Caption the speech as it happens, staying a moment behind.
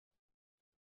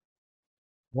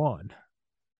One.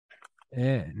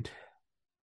 And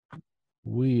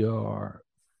we are,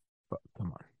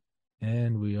 come on.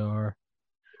 And we are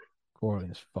recording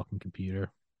this fucking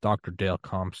computer. Dr. Dale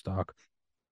Comstock.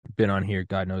 Been on here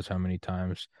God knows how many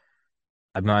times.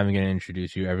 I'm not even going to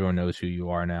introduce you. Everyone knows who you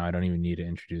are now. I don't even need to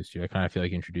introduce you. I kind of feel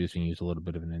like introducing you is a little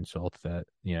bit of an insult that.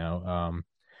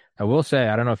 I will say,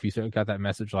 I don't know if you got that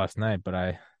message last night, but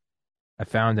I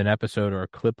found an episode or a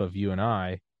clip of you and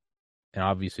I, and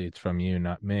obviously it's from you,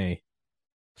 not me.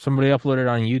 Somebody uploaded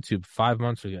on YouTube 5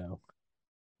 months ago,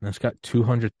 and it's got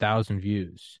 200,000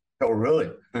 views. Oh,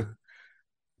 really?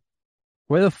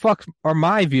 Where the fuck are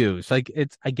my views? Like,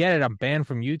 I get it. I'm banned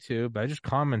from YouTube. I just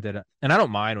commented, and I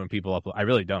don't mind when people upload. I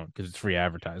really don't because it's free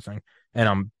advertising, and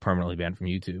I'm permanently banned from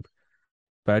YouTube.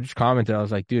 But I just commented. I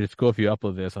was like, dude, it's cool if you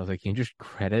upload this. I was like, can you just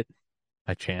credit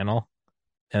my channel?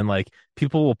 And like,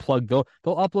 people will they'll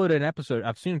upload an episode.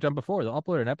 I've seen it done before. They'll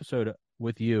upload an episode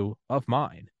with you of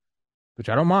mine, which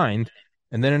I don't mind.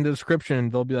 And then in the description,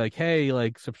 they'll be like, "Hey,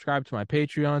 like, subscribe to my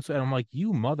Patreon." And I'm like,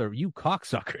 you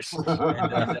cocksuckers!"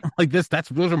 And I'm like,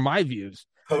 those are my views.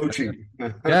 Coaching.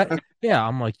 Yeah, yeah.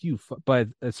 I'm like, but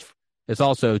it's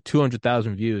also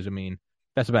 200,000 views. I mean,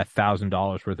 that's about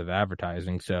 $1,000 worth of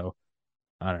advertising. So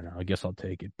I don't know. I guess I'll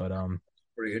take it. But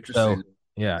Pretty so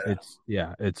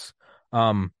interesting. it's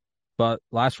um but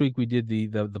last week we did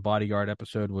the bodyguard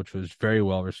episode, which was very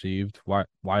well received,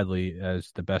 widely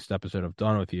as the best episode I've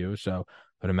done with you. So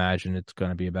I'd imagine it's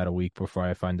going to be about a week before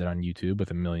I find it on YouTube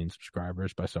with 1 million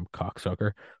subscribers by some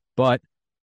cocksucker. But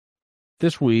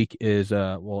this week is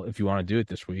well, if you want to do it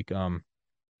this week,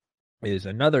 is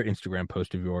another Instagram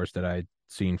post of yours that I'd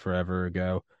seen forever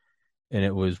ago, and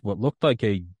it was what looked like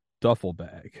a duffel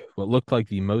bag, what looked like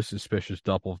the most suspicious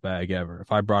duffel bag ever.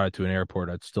 If I brought it to an airport,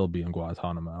 I'd still be in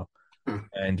Guantanamo.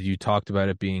 And you talked about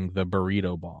it being the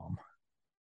burrito bomb.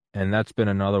 And that's been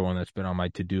another one that's been on my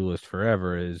to-do list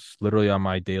forever, is literally on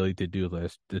my daily to-do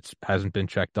list. It hasn't been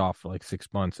checked off for like 6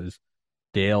 months, is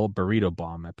Dale burrito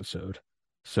bomb episode.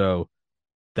 So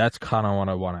that's kind of what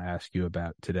I want to ask you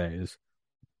about today is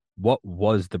what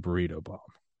was the burrito bomb?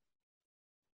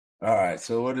 All right.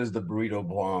 So what is the burrito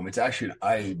bomb? It's actually an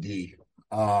IED.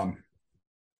 Um,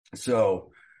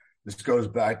 so this goes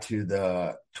back to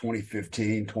the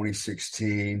 2015,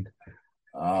 2016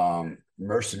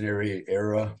 mercenary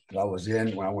era that I was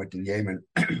in when I went to Yemen.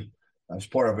 I was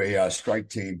part of a strike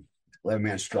team,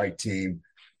 11-man strike team.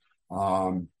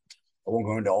 I won't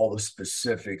go into all the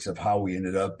specifics of how we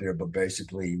ended up there, but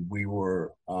basically we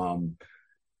were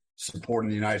supporting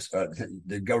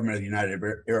the government of the United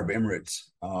Arab Emirates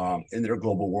in their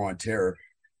global war on terror,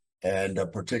 and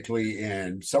particularly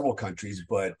in several countries,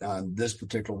 but this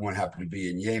particular one happened to be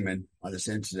in Yemen on this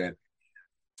incident.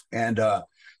 And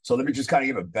so let me just kind of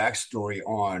give a backstory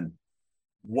on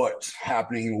what's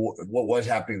happening, what was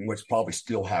happening, what's probably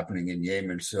still happening in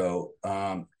Yemen. So,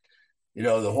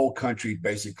 the whole country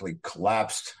basically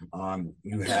collapsed.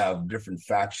 You have different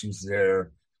factions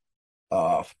there.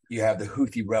 You have the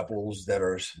Houthi rebels that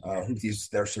are Houthis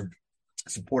that are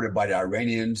supported by the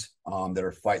Iranians that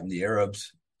are fighting the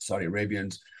Arabs, Saudi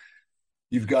Arabians.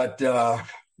 You've got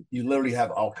you literally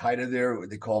have Al Qaeda there.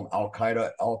 They call them Al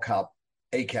Qaeda,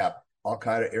 ACAP, Al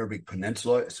Qaeda Arabic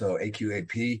Peninsula, so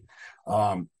AQAP.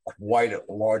 Quite a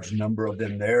large number of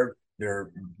them there.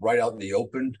 They're right out in the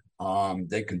open.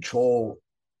 They control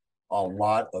a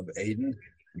lot of Aden,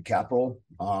 the capital,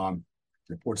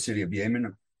 the port city of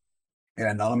Yemen.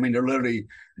 And I mean, they're literally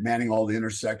manning all the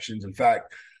intersections. In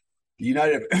fact, the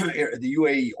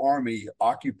UAE Army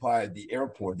occupied the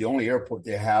airport, the only airport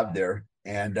they have there,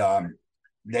 and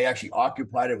they actually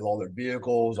occupied it with all their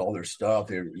vehicles, all their stuff.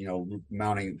 They're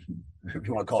mounting, if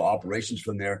you want to call it, operations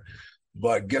from there.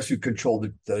 But guess who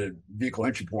controlled the vehicle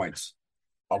entry points?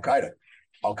 Al Qaeda.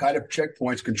 Al Qaeda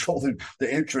checkpoints controlled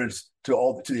the entrance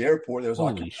to the airport. That was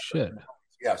Holy occupied. shit.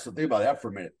 Yeah, so think about that for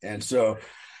a minute. And so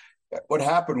what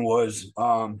happened was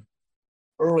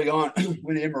early on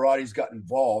when the Emiratis got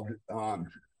involved,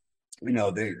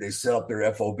 they set up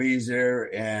their FOBs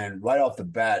there, and right off the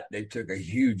bat, they took a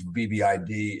huge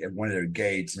BBID at one of their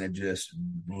gates, and it just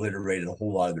obliterated a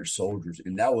whole lot of their soldiers.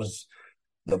 And that was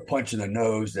the punch in the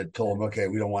nose that told them, okay,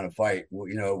 we don't want to fight. Well,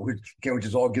 can't we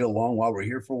just all get along while we're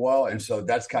here for a while? And so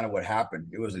that's kind of what happened.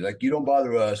 It was like, you don't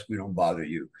bother us, we don't bother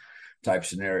you type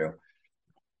scenario.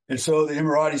 And so the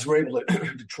Emiratis were able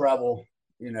to travel,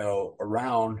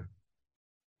 around,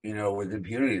 with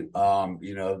impunity.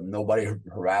 Nobody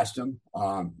harassed them,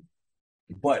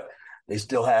 but they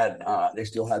still had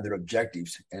their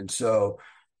objectives, and so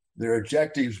their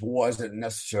objectives wasn't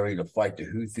necessarily to fight the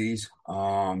Houthis,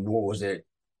 nor was it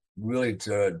really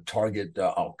to target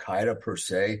Al Qaeda per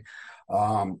se.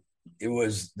 it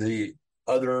was the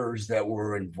others that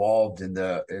were involved in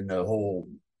the whole,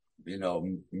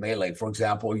 melee. For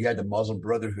example, you had the Muslim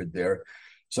Brotherhood there.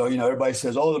 So, everybody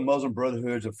says, oh, the Muslim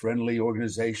Brotherhood is a friendly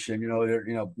organization.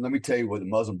 Let me tell you what the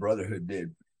Muslim Brotherhood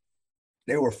did.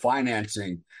 They were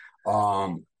financing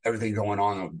everything going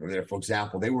on over there. For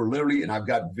example, they were literally, and I've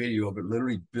got video of it,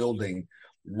 literally building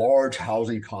large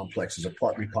housing complexes,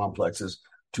 apartment complexes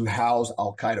to house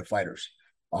Al Qaeda fighters.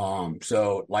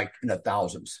 So like in the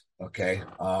thousands. Okay.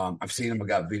 I've seen them, I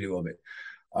got video of it.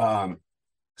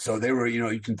 So they were,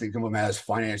 you can think of them as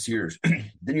financiers.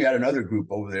 Then you had another group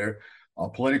over there, a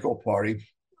political party.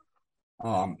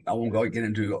 I won't go get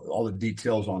into all the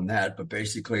details on that, but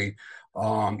basically,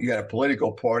 you had a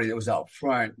political party that was out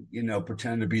front,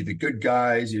 pretending to be the good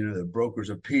guys, the brokers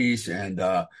of peace and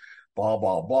blah,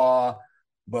 blah, blah.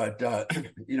 But,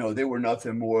 they were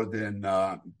nothing more than,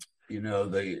 the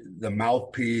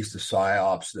mouthpiece, the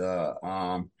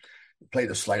psyops, play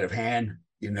the sleight of hand,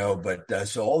 but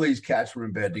so all these cats were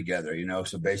in bed together,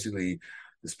 so basically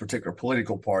this particular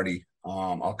political party,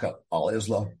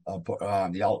 Al-Islah,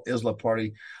 the Al-Islah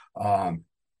party,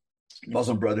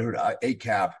 Muslim Brotherhood,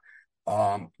 ACAP,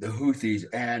 the Houthis,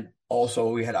 and also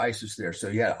we had ISIS there. So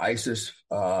you had ISIS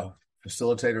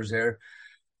facilitators there.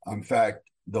 In fact,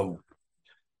 the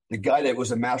guy that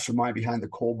was a mastermind behind the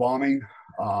Cole bombing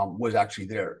was actually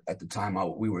there at the time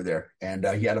we were there, and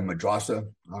he had a madrasa.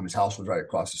 His house was right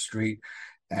across the street,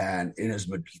 and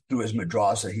through his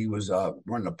madrasa, he was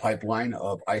running a pipeline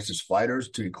of ISIS fighters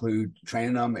to include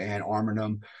training them and arming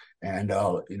them, and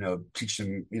teach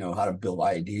them how to build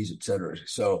IEDs, etc.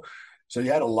 So you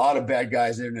had a lot of bad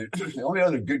guys there. And the only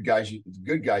other good guys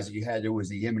that you had there was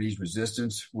the Yemenis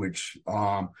resistance, which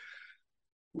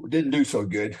didn't do so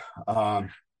good. And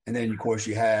then, of course,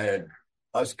 you had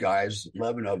us guys,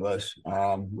 11 of us,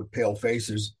 with pale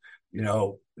faces,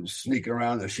 sneaking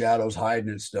around in the shadows, hiding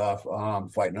and stuff,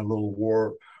 fighting a little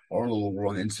war on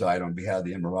the inside on behalf of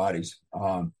the Emiratis.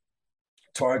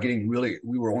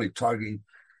 We were only targeting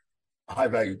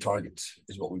high-value targets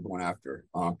is what we're going after.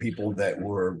 People that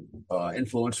were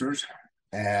influencers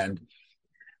and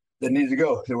they needed to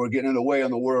go. They were getting in the way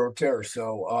on the war of terror.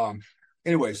 So,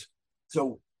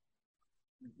 so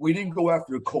we didn't go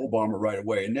after a coal bomber right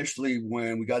away. Initially,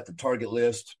 when we got the target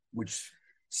list, which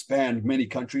spanned many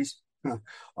countries, and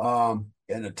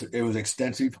it was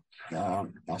extensive.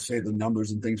 I'll save the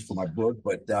numbers and things for my book,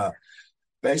 but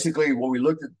basically, when we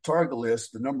looked at the target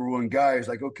list, the number one guy is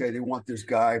like, okay, they want this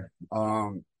guy.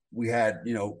 We had,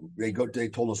 they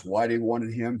told us why they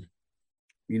wanted him.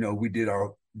 We did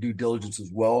our due diligence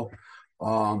as well.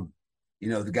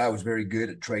 The guy was very good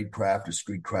at tradecraft and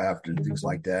streetcraft and things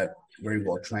like that. Very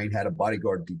well trained, had a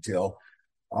bodyguard detail.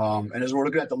 And as we're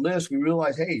looking at the list, we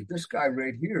realized, hey, this guy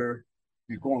right here,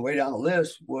 you're going way down the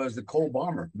list, was the Cole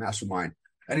bomber mastermind.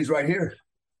 And he's right here.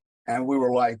 And we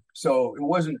were like, so it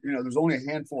wasn't, there's only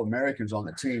a handful of Americans on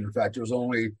the team. In fact, there was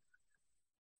only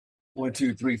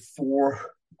four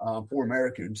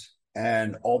Americans,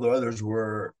 and all the others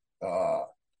were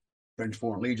French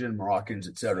Foreign Legion, Moroccans,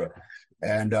 etc.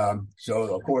 And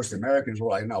so, of course, the Americans were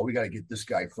like, no, we got to get this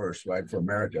guy first, right, for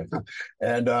America.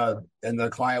 And the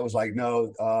client was like,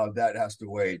 no, that has to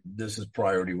wait. This is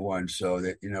priority one. So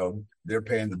that, they're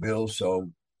paying the bills. So,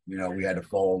 we had to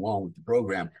follow along with the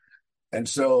program. And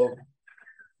so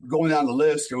going down the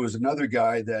list, there was another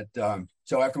guy that,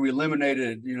 so after we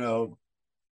eliminated, the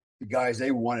guys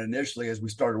they wanted initially, as we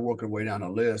started working our way down the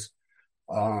list,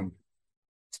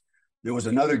 there was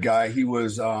another guy. He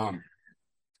was, the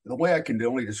way I can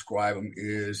only describe him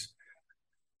is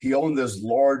he owned this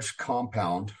large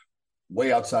compound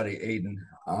way outside of Aden.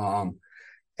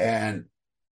 And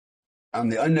on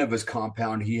the end of his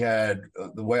compound, he had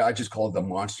the way I just call it the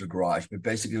monster garage, but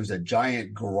basically it was a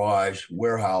giant garage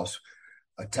warehouse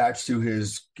attached to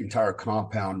his entire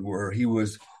compound where he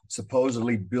was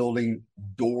supposedly building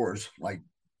doors like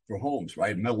for homes,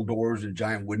 right? Metal doors and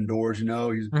giant wooden doors, he's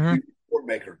a door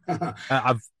maker.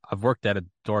 I've worked at a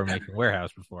door making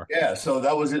warehouse before. Yeah, so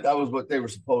that was it. That was what they were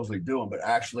supposedly doing, but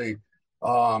actually,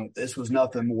 this was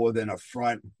nothing more than a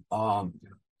front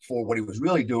for what he was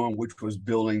really doing, which was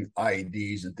building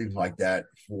IEDs and things like that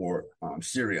for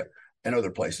Syria and other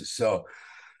places. So,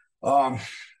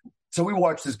 so we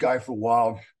watched this guy for a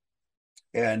while,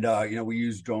 and we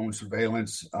used drone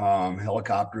surveillance,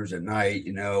 helicopters at night.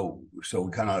 So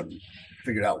we kind of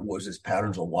figured out what was his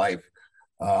patterns of life.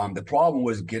 The problem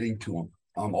was getting to him.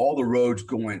 All the roads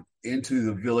going into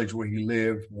the village where he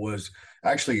lived was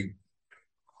actually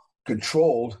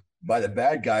controlled by the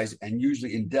bad guys and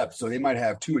usually in depth. So they might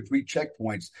have 2 or 3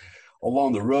 checkpoints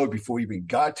along the road before you even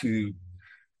got to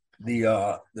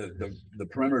the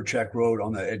perimeter check road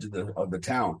on the edge of the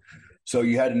town. So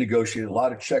you had to negotiate a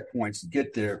lot of checkpoints to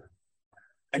get there,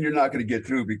 and you're not going to get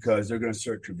through because they're going to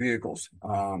search your vehicles,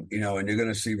 and you're going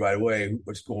to see right away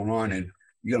what's going on, and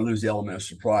you're going to lose the element of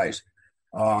surprise.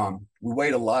 We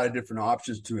weighed a lot of different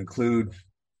options to include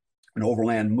an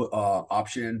overland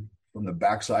option from the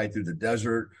backside through the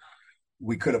desert.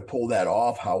 We could have pulled that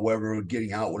off. However,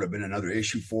 getting out would have been another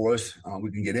issue for us.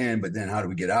 We can get in, but then how do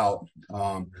we get out?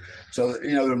 There's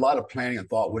a lot of planning and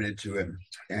thought went into it.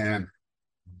 And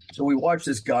so we watched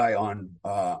this guy on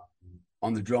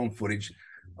the drone footage,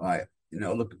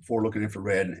 looking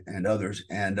infrared and others.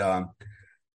 And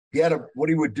what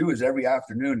he would do is every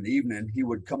afternoon and evening, he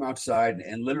would come outside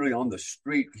and literally on the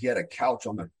street, he had a couch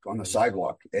on the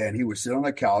sidewalk, and he would sit on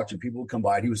the couch and people would come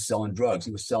by. And he was selling drugs.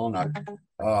 He was selling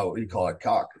what do you call it?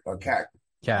 Cock or cat?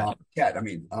 Cat. I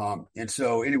mean, and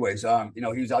so anyways, he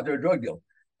was out there a drug deal,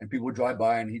 and people would drive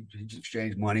by and he'd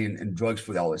exchange money and drugs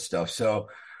for all this stuff. So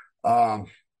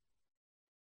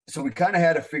we kind of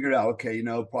had to figure out, okay,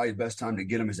 probably the best time to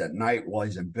get him is at night while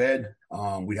he's in bed.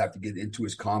 We'd have to get into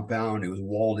his compound. It was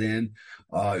walled in.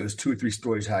 It was 2 or 3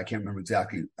 stories high. I can't remember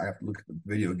exactly. I have to look at the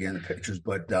video again, the pictures,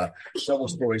 but several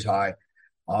stories high.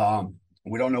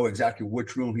 We don't know exactly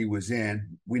which room he was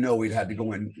in. We know we'd had to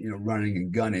go in, running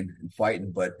and gunning and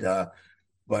fighting, but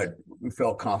we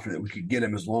felt confident that we could get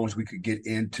him as long as we could get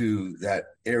into that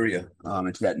area,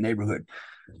 into that neighborhood.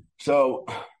 So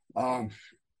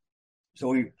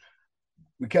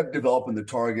we kept developing the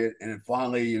target, and then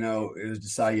finally, it was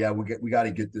decided, yeah, we got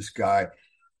to get this guy.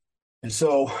 And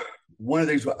so one of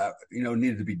the things,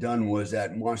 needed to be done was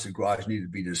that monster garage needed to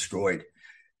be destroyed.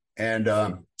 And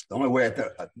the only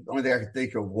thing I could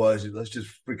think of was let's just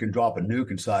freaking drop a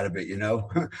nuke inside of it,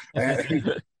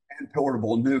 and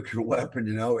portable nuclear weapon,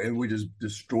 and we just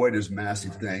destroyed this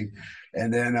massive thing,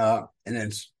 and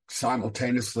then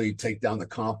simultaneously take down the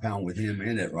compound with him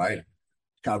in it, right?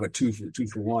 Kind of a two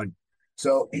for one.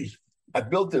 So I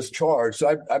built this charge.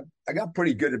 So I got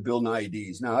pretty good at building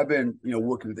IEDs. Now I've been,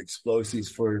 working with explosives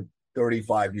for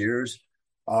 35 years.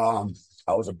 I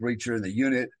was a breacher in the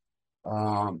unit.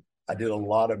 I did a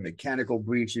lot of mechanical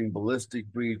breaching, ballistic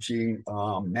breaching,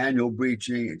 manual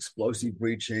breaching, explosive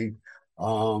breaching.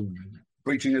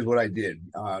 Breaching is what I did,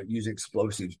 using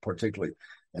explosives particularly.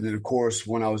 And then, of course,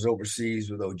 when I was overseas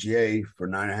with OGA for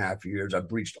 9.5 years, I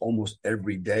breached almost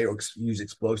every day or used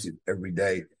explosive every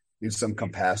day in some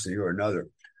capacity or another.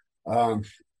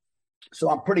 So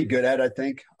I'm pretty good at it, I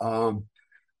think.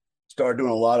 Started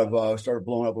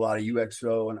blowing up a lot of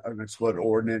UXO and unexploded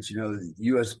ordnance. The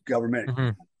U.S. government,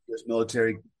 U.S.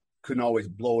 military couldn't always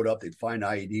blow it up. They'd find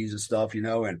IEDs and stuff,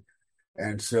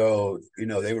 and so,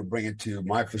 they would bring it to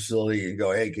my facility and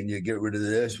go, hey, can you get rid of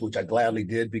this? Which I gladly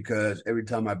did, because every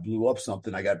time I blew up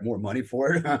something, I got more money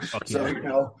for it. So,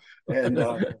 and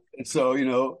so,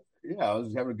 yeah, I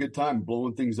was having a good time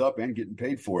blowing things up and getting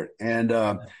paid for it. And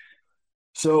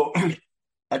so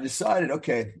I decided,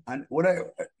 okay, I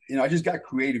just got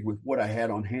creative with what I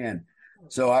had on hand.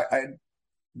 So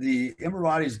the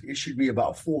Emiratis issued me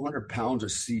about 400 pounds of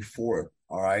C4.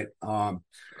 All right.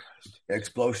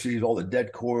 Explosives, all the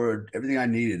dead cord, everything I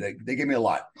needed. They gave me a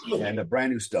lot, and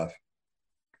brand new stuff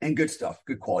and good stuff,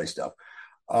 good quality stuff.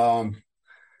 And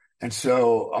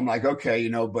so I'm like, okay,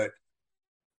 but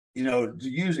to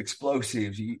use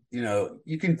explosives, you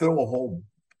can throw a whole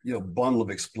bundle of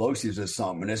explosives or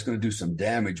something, and it's going to do some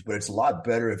damage, but it's a lot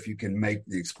better if you can make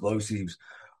the explosives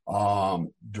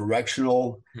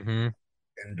directional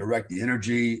and direct the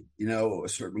energy, a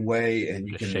certain way, and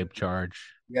you can shape charge.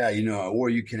 Yeah, or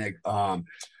you can,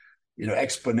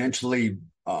 exponentially,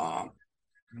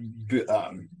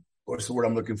 what's the word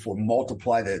I'm looking for?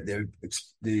 Multiply the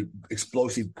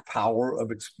explosive power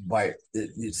of by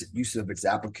its use of its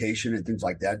application and things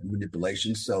like that,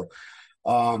 manipulation. So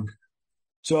I'm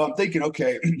thinking,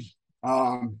 okay,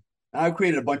 I've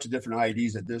created a bunch of different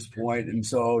IEDs at this point, and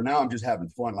so now I'm just having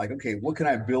fun. Like, okay, what can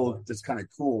I build that's kind of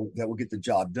cool that will get the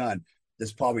job done?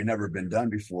 That's probably never been done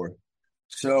before.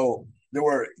 So there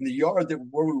were in the yard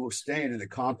where we were staying in the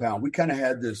compound. We kind of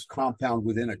had this compound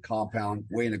within a compound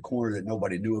way in the corner that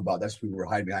nobody knew about. That's where we were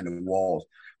hiding behind the walls.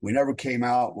 We never came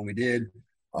out. When we did,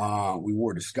 we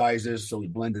wore disguises, so we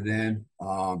blended in.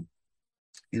 So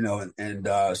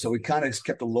we kind of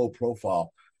kept a low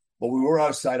profile. But we were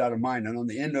out of sight, out of mind. And on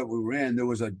the end that we were in, there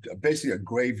was basically a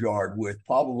graveyard with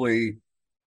probably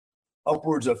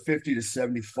upwards of 50 to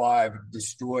 75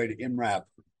 destroyed MRAP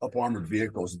up armored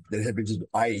vehicles that had been just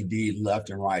IED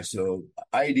left and right. So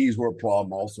IEDs were a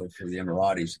problem also for the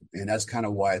Emiratis, and that's kind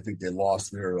of why I think they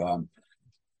lost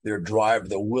their drive,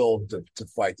 the will to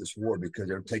fight this war, because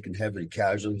they're taking heavy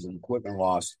casualties and equipment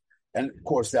loss. And of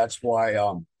course, that's why,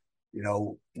 you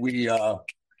know, we,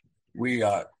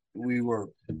 we were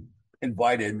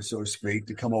invited, so to speak,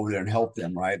 to come over there and help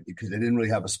them, right? Because they didn't really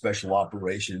have a special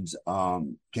operations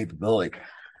capability.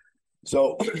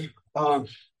 So, um,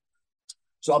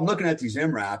 so I'm looking at these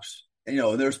MRAPs, and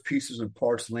there's pieces and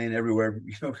parts laying everywhere,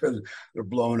 because they're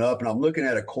blown up. And I'm looking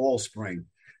at a coil spring,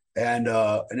 and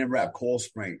an MRAP coil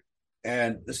spring,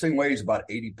 and this thing weighs about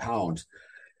 80 pounds.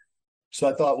 So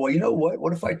I thought, well, you know what?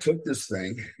 What if I took this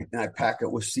thing and I pack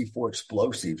it with C4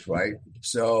 explosives, right?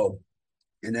 So,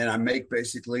 and then I make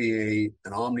basically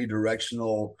an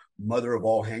omnidirectional mother of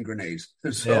all hand grenades.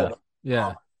 Yeah. So,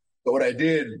 Yeah. but what I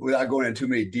did, without going into too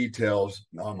many details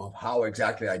of how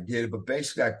exactly I did, but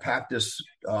basically I packed this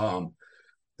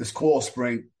coil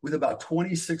spring with about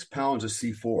 26 pounds of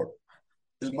C4,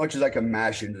 as much as I can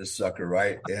mash into the sucker,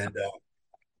 right? And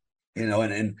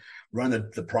and run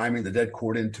the priming, the dead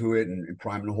cord into it, and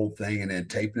priming the whole thing, and then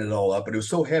taping it all up. But it was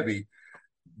so heavy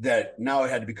that now it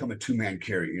had to become a two-man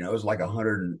carry. It was like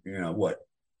 100,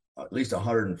 at least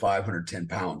 105, 110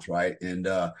 pounds, right? And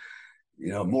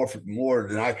more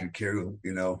than I could carry,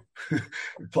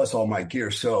 plus all my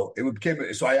gear. So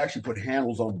so I actually put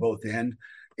handles on both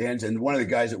ends, and one of the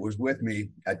guys that was with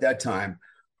me at that time,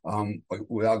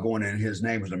 without going in, his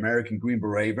name was an American Green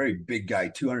Beret, very big guy,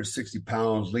 260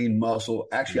 pounds, lean muscle,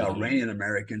 actually Iranian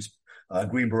Americans,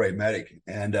 Green Beret medic.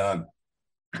 And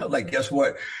like, guess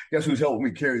what? Guess who's helping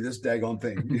me carry this daggone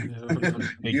thing?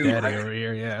 Big Daddy over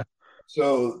here. Yeah.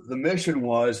 So the mission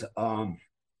was,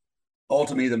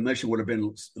 ultimately, the mission would have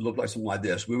been, looked like something like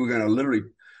this. We were going to literally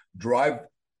drive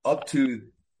up into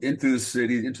the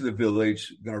city, into the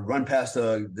village, going to run past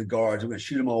the guards. We're going to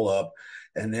shoot them all up,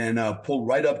 and then pull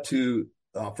right up to,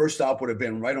 first stop would have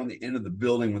been right on the end of the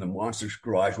building where the monster's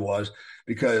garage was,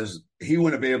 because he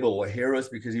wouldn't be able to hear us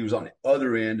because he was on the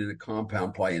other end in the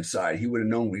compound, probably inside. He would have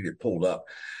known we'd get pulled up.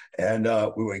 And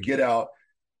we were going to get out,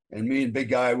 and me and big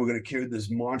guy, we're going to carry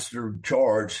this monster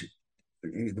charge,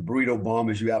 the burrito bomb,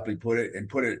 as you aptly put it, and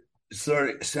put it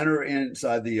center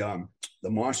inside the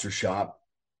monster shop,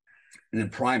 and then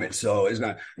prime it. So it's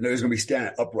going to be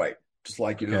standing upright, just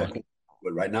like, Okay.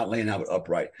 right, not laying out, but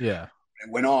upright. Yeah. It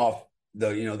went off,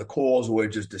 the coils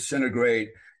would just disintegrate,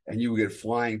 and you would get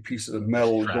flying pieces of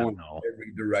metal going Shrapnel.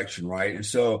 every direction, right? And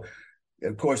so,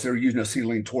 of course, they were using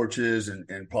acetylene torches,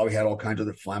 and probably had all kinds of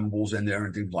other flammables in there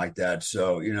and things like that.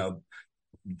 So,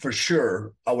 for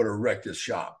sure, I would have wrecked this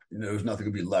shop. There was nothing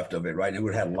to be left of it, right? And it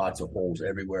would have had lots of holes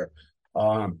everywhere.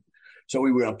 So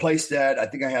we were going to place that. I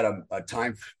think I had a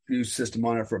time fuse system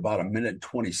on it for about 1 minute and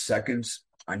 20 seconds.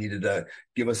 I needed to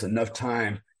give us enough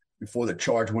time before the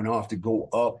charge went off to go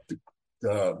up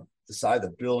the side of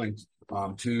the building,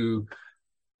 to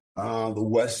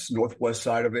the northwest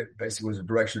side of it. Basically, was the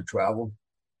direction of travel.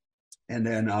 And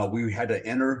then we had to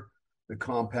enter the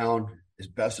compound as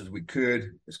best as we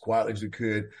could, as quietly as we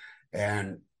could.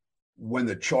 And when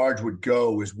the charge would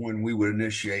go is when we would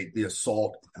initiate the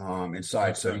assault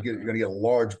inside. So you're going to get a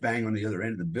large bang on the other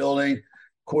end of the building.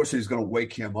 Of course, he's going to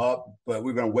wake him up, but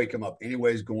we're going to wake him up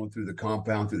anyways, going through the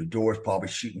compound, through the doors, probably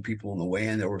shooting people on the way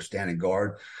in that were standing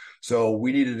guard. So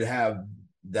we needed to have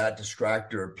that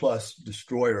distractor plus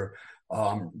destroyer,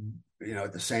 at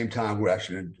the same time we're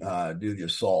actually going to do the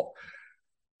assault.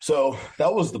 So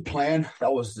that was the plan.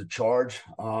 That was the charge.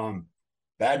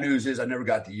 Bad news is I never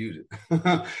got to use it.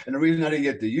 And the reason I didn't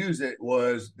get to use it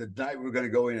was the night we were going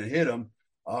to go in and hit him.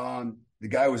 The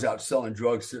guy was out selling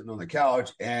drugs, sitting on the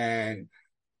couch, and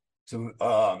some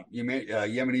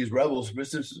Yemenis rebels,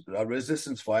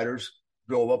 resistance fighters,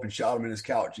 drove up and shot him in his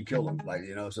couch and killed him.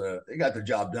 So they got the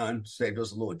job done, saved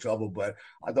us a little trouble. But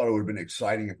I thought it would have been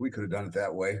exciting if we could have done it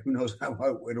that way. Who knows how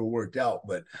it would have worked out?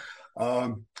 But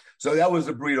so that was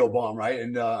the burrito bomb, right?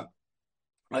 And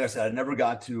like I said, I never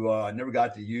got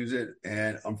to use it,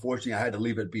 and unfortunately, I had to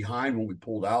leave it behind when we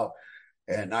pulled out.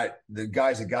 And the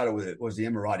guys that got it with it was the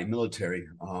Emirati military.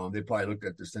 They probably looked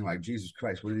at this thing like, Jesus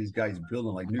Christ, what are these guys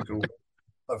building, like nuclear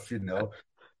stuff,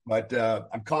 But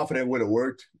I'm confident it would have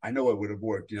worked. I know it would have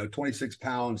worked. 26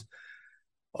 pounds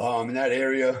in that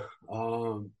area,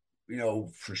 for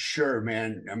sure,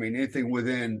 man. I mean, anything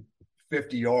within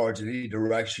 50 yards in any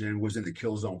direction was in the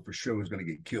kill zone for sure, was going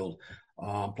to get killed.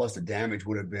 Plus the damage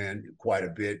would have been quite a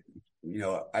bit.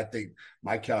 I think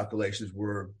my calculations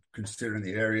were, considering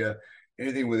the area,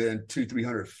 anything within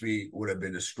 200-300 feet would have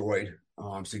been destroyed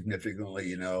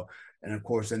significantly, And of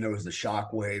course, then there was the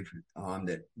shock wave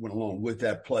that went along with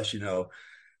that. Plus,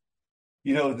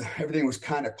 everything was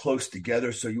kind of close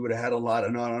together. So you would have had a lot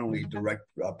of not only direct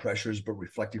pressures, but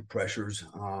reflective pressures,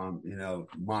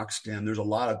 mock stem. There's a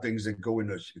lot of things that go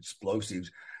into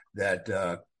explosives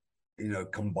that,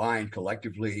 combined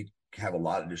collectively have a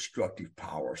lot of destructive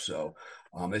power. So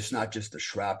it's not just the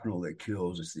shrapnel that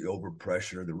kills, it's the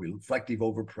overpressure, the reflective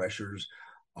overpressures.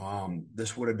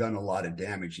 This would have done a lot of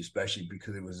damage, especially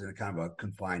because it was in a kind of a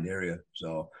confined area.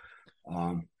 So,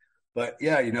 but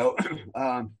yeah,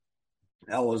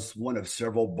 that was one of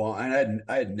several bombs. And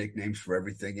I had nicknames for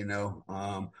everything,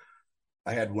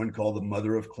 I had one called the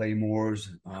Mother of Claymores.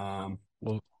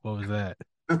 What was that?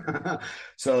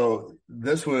 so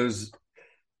this was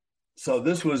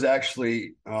this was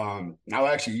actually I'll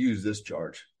actually use this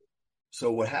charge.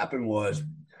 So what happened was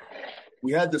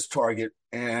we had this target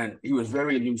and he was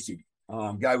very elusive.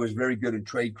 Guy was very good in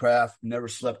tradecraft, never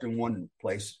slept in one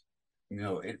place,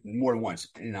 more than once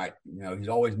a night. He's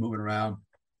always moving around,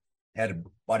 had a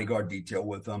bodyguard detail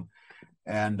with him.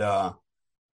 And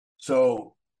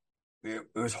so it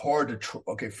was hard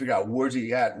to figure out where's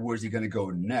he at, where's he going to go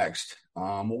next.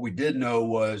 What we did know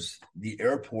was the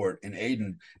airport in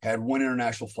Aden had one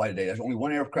international flight a day. There's only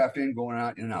one aircraft going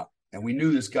out, in and out. And we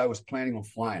knew this guy was planning on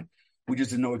flying. We just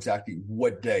didn't know exactly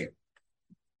what day.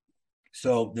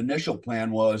 So the initial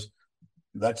plan was,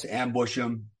 let's ambush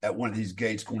him at one of these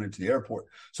gates going into the airport.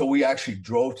 So we actually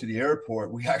drove to the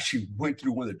airport. We actually went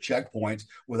through one of the checkpoints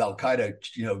with Al Qaeda,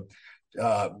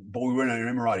 but we were in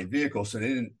an Emirati vehicle, so they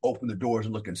didn't open the doors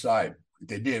and look inside. If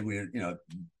they did, we, there'd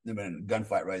been a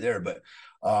gunfight right there. But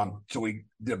so we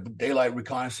did daylight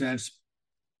reconnaissance,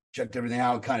 checked everything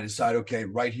out, kind of decided, okay,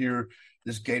 right here,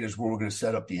 this gate is where we're going to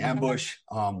set up the ambush.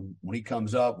 When he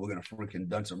comes up, we're going to freaking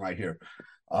dunce him right here.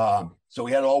 So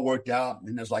we had it all worked out,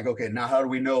 and it's like, okay, now how do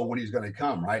we know when he's going to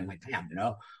come, right? And like, damn,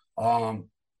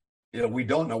 we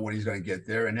don't know when he's going to get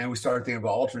there. And then we started thinking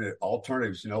about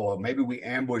alternatives. Well, maybe we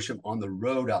ambush him on the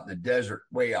road out in the desert,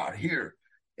 way out here,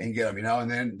 and get him. And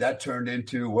then that turned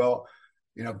into,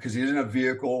 because he's in a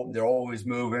vehicle, they're always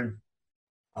moving.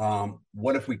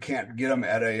 What if we can't get him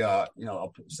at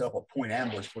set up a point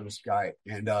ambush for this guy,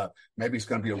 and maybe it's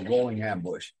going to be a rolling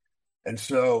ambush. And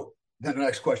so then the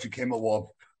next question came up,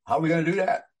 well, how are we going to do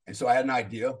that? And so I had an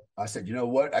idea. I said, you know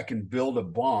what? I can build a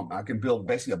bomb. I can build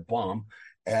basically a bomb.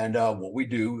 And what we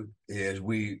do is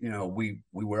we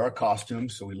wear our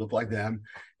costumes, so we look like them,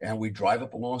 and we drive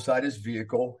up alongside his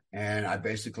vehicle, and I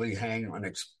basically hang on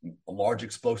a large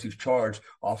explosive charge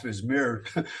off his mirror,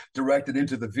 directed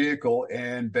into the vehicle,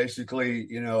 and basically,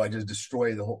 I just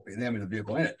destroy them and the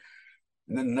vehicle in it.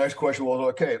 And then the next question was,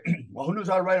 okay, well, who knows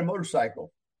how to ride a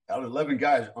motorcycle? Out of 11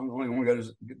 guys, I'm the only one guy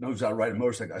who knows how to ride a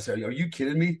motorcycle. I said, are you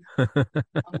kidding me? I'm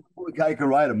the only guy who can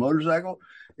ride a motorcycle,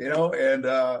 and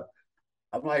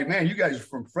I'm like, man, you guys are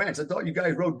from France. I thought you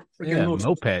guys rode freaking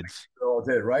mopeds all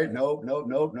day, right? Nope. And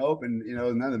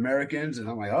none of the Americans. And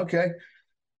I'm like, okay.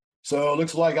 So it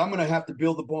looks like I'm going to have to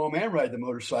build the bomb and ride the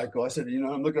motorcycle. I said,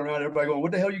 I'm looking around, everybody going,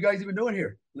 what the hell are you guys even doing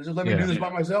here? Let's just let me do this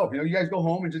by myself. You guys go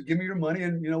home and just give me your money,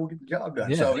 and we'll get the job done.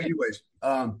 Yeah. So, anyways,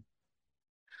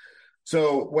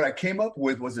 so what I came up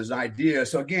with was this idea.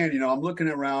 So again, I'm looking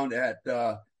around at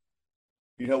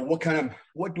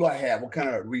what do I have? What kind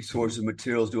of resources and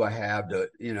materials do I have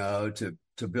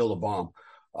to build a bomb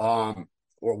or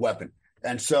a weapon?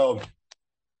 And so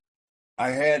I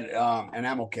had an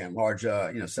ammo can, large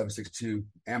 7.62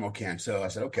 ammo can. So I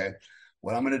said, okay,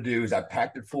 what I'm going to do is I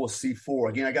packed it full of C4.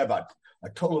 Again, I got about a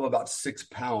total of about 6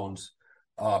 pounds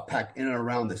packed in and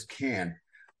around this can.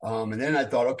 And then I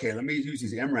thought, okay, let me use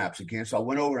these MRAPs again. So I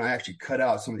went over and I actually cut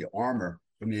out some of the armor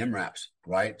from the MRAPs,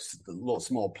 right? The little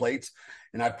small plates.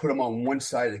 And I put them on one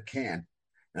side of the can,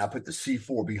 and I put the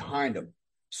C4 behind them.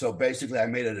 So basically, I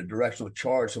made it a directional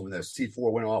charge. So when the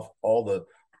C4 went off, all the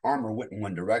armor went in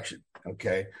one direction,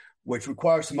 okay? Which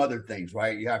requires some other things,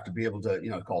 right? You have to be able to,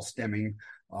 call stemming,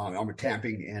 armor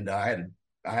tamping. And I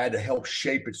had to help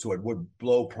shape it so it would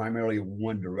blow primarily in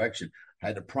one direction. I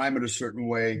had to prime it a certain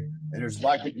way. And there's a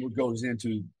lot that goes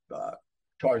into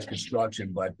charge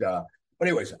construction. But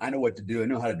anyways, I know what to do. I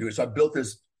know how to do it. So I built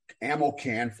this ammo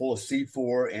can full of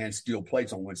C4 and steel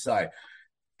plates on one side.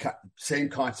 Same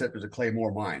concept as a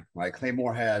Claymore mine, right?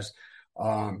 Claymore has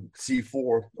C4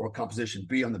 or composition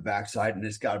B on the backside, and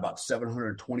it's got about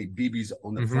 720 BBs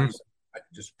on the front side. I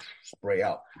just spray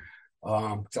out.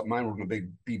 Except mine were going to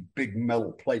be big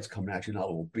metal plates coming at you, not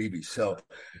little BBs. So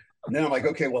and then I'm like,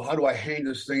 okay, well, how do I hang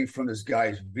this thing from this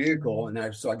guy's vehicle?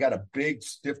 And so I got a big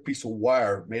stiff piece of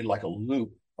wire made like a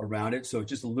loop around it. So it's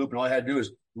just a loop, and all I had to do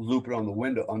is loop it on the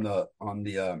window, on the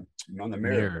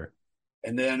mirror.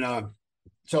 And then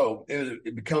so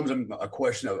it becomes a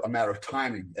question of a matter of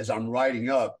timing. As I'm riding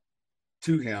up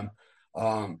to him,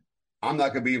 I'm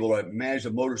not going to be able to manage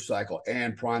the motorcycle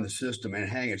and prime the system and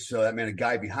hang it. So that meant a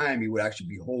guy behind me would actually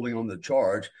be holding on the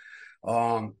charge.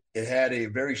 it had a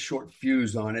very short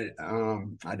fuse on it.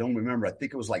 I don't remember. I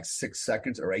think it was like 6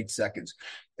 seconds or 8 seconds.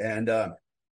 And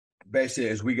basically,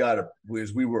 as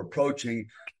we were approaching,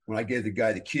 when I gave the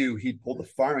guy the cue, he'd pull the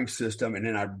firing system, and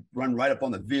then I'd run right up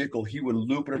on the vehicle. He would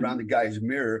loop it around the guy's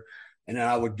mirror, and then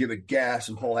I would give it gas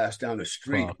and haul ass down the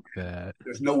street. Fuck that.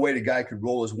 There's no way the guy could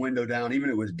roll his window down, even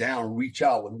if it was down, reach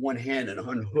out with one hand and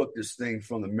unhook this thing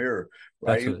from the mirror,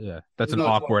 right? That's an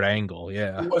awkward angle.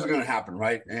 Yeah. It wasn't going to happen,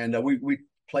 right? And we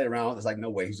played around. It's like,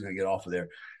 no way he's going to get off of there.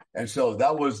 And so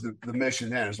that was the mission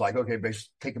then. It's like, okay,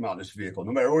 basically take him out in this vehicle.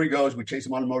 No matter where he goes, we chase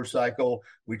him on a motorcycle.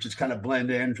 We just kind of blend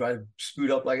in, try to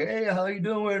scoot up like, hey, how you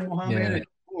doing, Mohammed?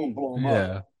 Boom, blow him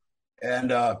up.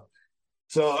 And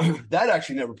so that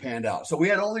actually never panned out. So we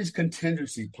had all these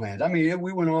contingency plans. I mean,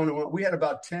 we went on and on. We had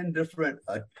about 10 different,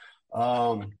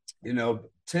 10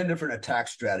 different attack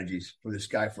strategies for this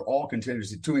guy for all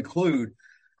contingency, to include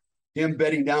him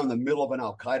bedding down in the middle of an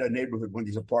Al Qaeda neighborhood, one of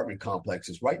these apartment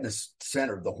complexes, right in the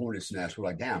center of the hornet's nest. We're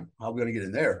like, damn, how are we going to get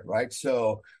in there, right?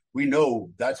 So we know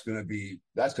that's going to be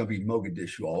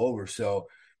Mogadishu all over. So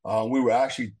we were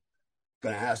actually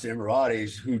going to ask the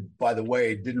Emiratis, who, by the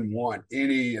way, didn't want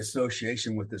any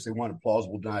association with this. They wanted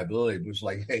plausible deniability. It was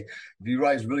like, hey, if you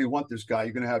guys really want this guy,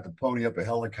 you're going to have to pony up a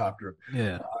helicopter,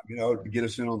 to get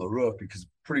us in on the roof, because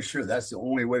pretty sure that's the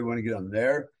only way we want to get on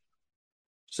there.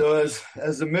 So as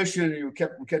the mission, we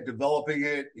kept developing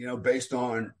it, based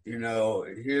on,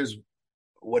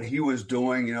 what he was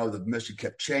doing. The mission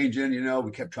kept changing.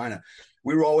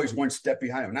 We were always one step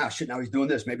behind him. Now he's doing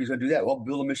this. Maybe he's going to do that. Well,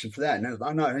 build a mission for that. And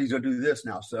I'm not, he's going to do this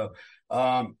now. So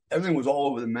everything was all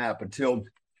over the map until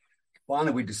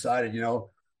finally we decided,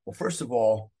 well, first of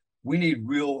all, we need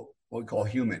real, what we call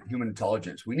human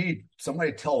intelligence. We need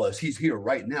somebody to tell us he's here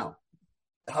right now.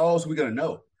 How else are we going to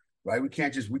know? Right? We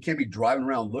can't be driving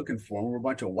around looking for him. We're a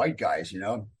bunch of white guys,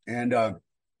 And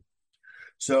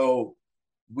so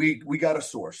we got a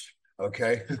source,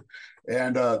 okay?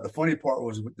 And the funny part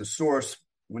was, with the source,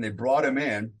 when they brought him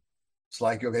in, it's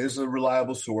like, okay, this is a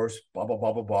reliable source, blah, blah,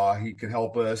 blah, blah, blah. He can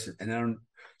help us. And then,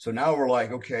 so now we're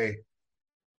like, okay,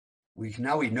 he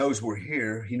knows we're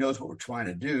here. He knows what we're trying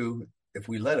to do. If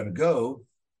we let him go,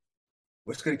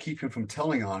 what's going to keep him from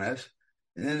telling on us?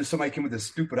 And then somebody came with this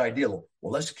stupid idea. Well,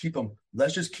 let's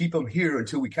just keep him here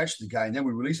until we catch the guy, and then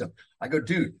we release him. I go,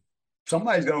 dude,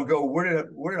 somebody's going to go, where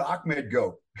did Ahmed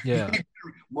go? Yeah.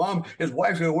 Mom, his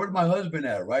wife's going, where's my husband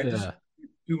at? Right. Yeah. This is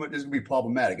going to be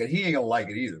problematic. And he ain't going to like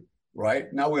it either.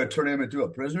 Right. Now we're going to turn him into a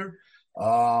prisoner.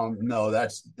 No,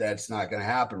 that's not going to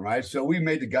happen. Right. So we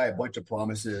made the guy a bunch of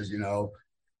promises,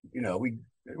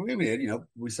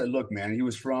 we said, look, man, he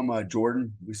was from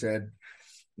Jordan. We said,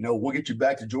 we'll get you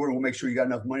back to Jordan. We'll make sure you got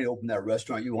enough money to open that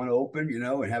restaurant you want to open,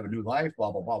 and have a new life,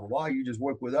 blah, blah, blah, blah, blah. You just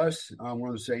work with us. We're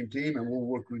on the same team, and we'll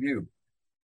work with you.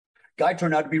 Guy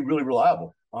turned out to be really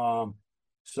reliable.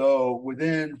 So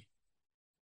within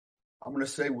 12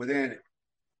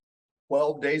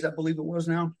 days, I believe it was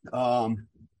now.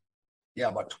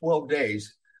 About 12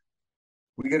 days,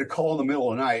 we get a call in the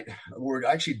middle of the night. We're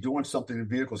actually doing something. The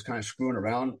vehicle's kind of screwing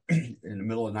around in the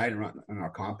middle of the night around in our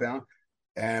compound.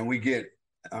 And we get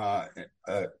a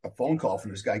phone call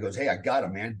from this guy. He goes, hey, I got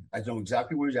him, man. I know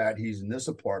exactly where he's at. He's in this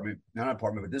apartment, not an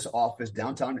apartment, but this office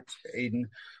downtown Aden.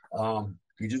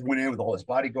 He just went in with all his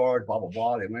bodyguards, blah, blah,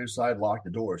 blah. They went inside, locked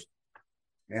the doors.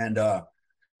 And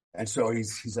so he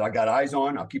said, I got eyes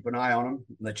on. I'll keep an eye on him,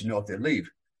 let you know if they leave.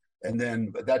 And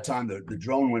then at that time, the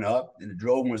drone went up, and the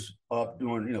drone was up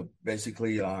doing,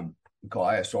 basically, we call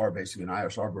ISR, basically, an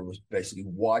ISR was basically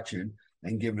watching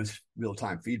and giving us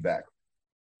real-time feedback.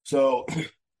 So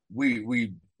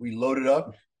we loaded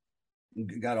up,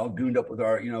 got all gooned up with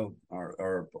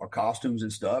our costumes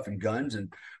and stuff and guns,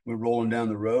 and we're rolling down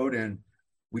the road. And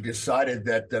we decided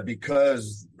that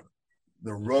because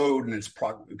the road and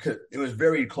it was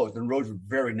very close. The roads were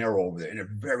very narrow over there, and they're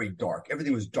very dark.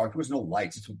 Everything was dark. There was no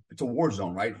lights. It's a war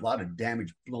zone, right? A lot of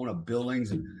damage, blown up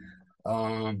buildings, and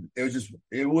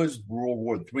it was World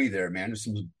War III there, man. There's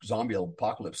some zombie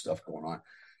apocalypse stuff going on.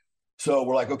 So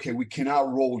we're like, okay, we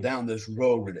cannot roll down this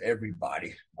road with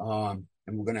everybody, and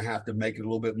we're going to have to make it a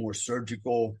little bit more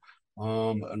surgical,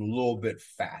 and a little bit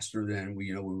faster than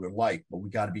we would like. But we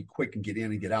got to be quick and get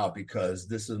in and get out, because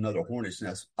this is another hornet's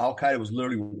nest. Al Qaeda was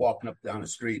literally walking up down the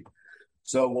street.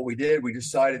 So what we did, we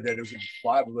decided that it was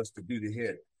 5 of us to do the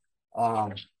hit.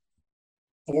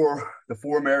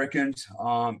 Four Americans,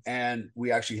 and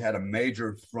we actually had a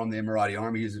major from the Emirati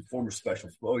Army. He's a former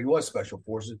he was Special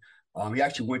Forces. He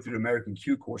actually went through the American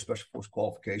Q course, Special Force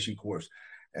Qualification course.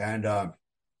 And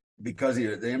because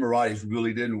the Emiratis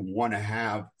really didn't want to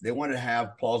have, they wanted to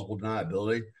have plausible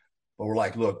deniability. But we're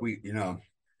like, look,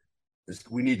 this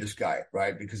we need this guy,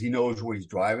 right? Because he knows where he's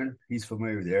driving. He's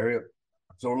familiar with the area.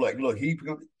 So we're like, look,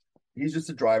 he's just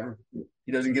a driver.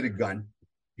 He doesn't get a gun.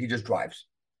 He just drives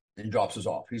and drops us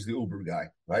off. He's the Uber guy,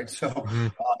 right? So Hmm.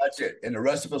 that's it. And the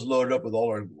rest of us loaded up with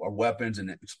all our weapons and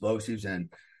explosives, and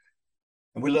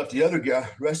we left the other guy,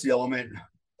 rest of the element,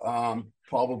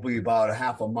 probably about a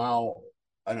half a mile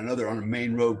on a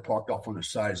main road, parked off on the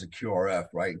side as a QRF,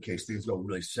 right? In case things go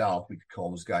really south, we could call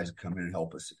those guys to come in and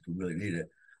help us if we really need it,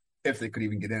 if they could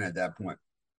even get in at that point.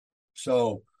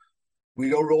 So we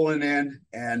go rolling in,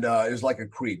 and it was like a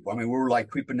creep. I mean, we were like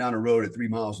creeping down the road at 3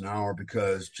 miles an hour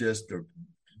because just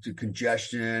the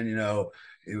congestion,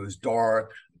 it was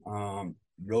dark.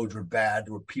 Roads were bad.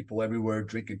 There were people everywhere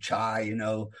drinking chai, it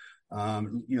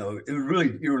was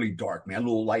really eerily dark, man. A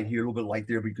little light here, a little bit of light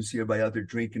there, but you can see everybody out there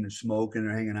drinking and smoking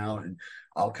and hanging out. And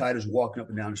Al Qaeda's walking up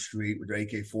and down the street with their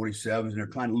AK-47s, and they're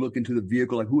trying to look into the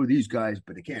vehicle, like, who are these guys?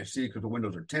 But they can't see because the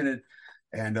windows are tinted.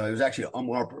 And it was actually an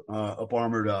up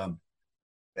armored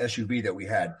SUV that we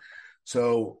had.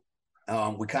 So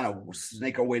we kind of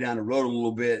snake our way down the road a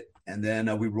little bit, and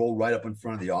then we rolled right up in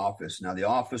front of the office. Now, the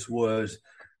office was,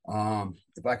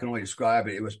 if I can only describe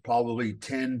it, it was probably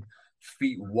 10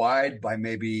 feet wide by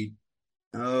maybe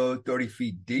 30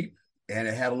 feet deep. And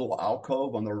it had a little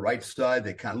alcove on the right side,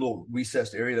 that kind of little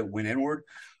recessed area that went inward,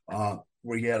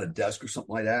 where you had a desk or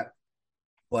something like that.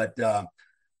 But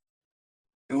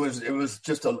it was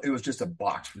just a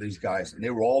box for these guys, and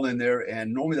they were all in there.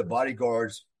 And normally the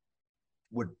bodyguards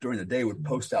during the day would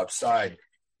post outside,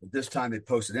 but this time they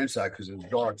posted inside because it was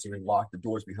dark, so they locked the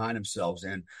doors behind themselves.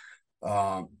 And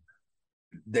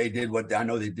they did what I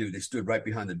know they do. They stood right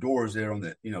behind the doors there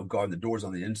guarding the doors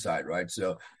on the inside, right?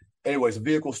 So anyways, the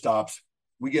vehicle stops.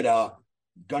 We get out.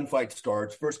 Gunfight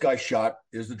starts. First guy shot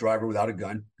is the driver without a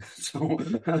gun. So,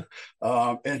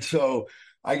 and so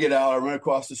I get out. I run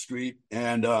across the street,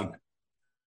 and I'm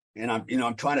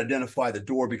trying to identify the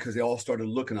door because they all started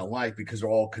looking alike because they're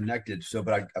all connected. So,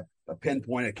 but I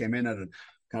pinpoint. I came in at a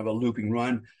kind of a looping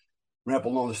run, ran up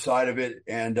along the side of it,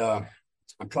 and I'm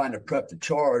trying to prep the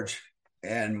charge.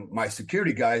 And my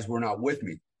security guys were not with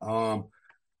me.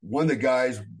 One of the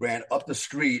guys ran up the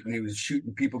street, and he was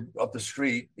shooting people up the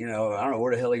street. I don't know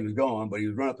where the hell he was going, but he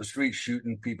was running up the street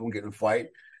shooting people and getting in a fight.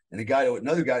 And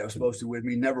another guy that was supposed to be with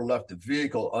me never left the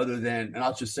vehicle other than, and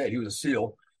I'll just say it, he was a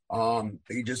SEAL.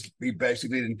 He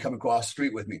basically didn't come across the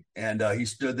street with me. And he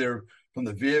stood there from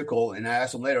the vehicle, and I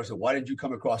asked him later, I said, why didn't you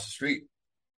come across the street?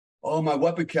 Oh, my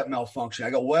weapon kept malfunctioning. I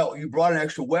go, well, you brought an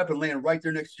extra weapon laying right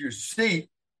there next to your seat.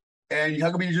 And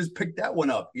how come you just picked that one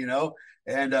up,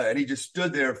 And he just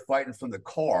stood there fighting from the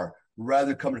car rather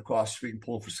than coming across the street and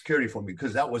pulling for security for me,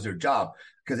 because that was their job.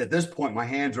 Because at this point, my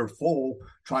hands are full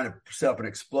trying to set up an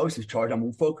explosive charge.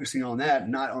 I'm focusing on that,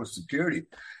 not on security.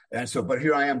 And so, but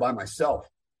here I am by myself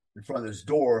in front of this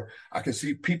door. I can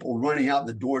see people running out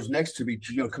the doors next to me,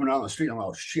 coming out on the street. I'm like,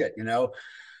 oh, shit,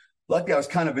 Luckily, I was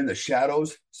kind of in the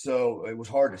shadows, so it was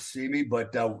hard to see me.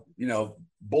 But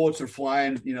bullets are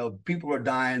flying. People are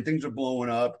dying. Things are blowing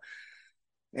up,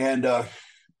 and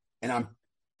I'm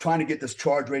trying to get this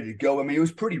charge ready to go. I mean, it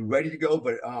was pretty ready to go,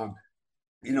 but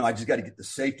I just got to get the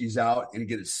safeties out and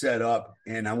get it set up,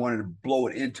 and I wanted to blow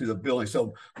it into the building.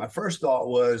 So my first thought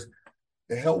was,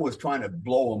 the hell was trying to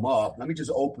blow them up. Let me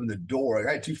just open the door.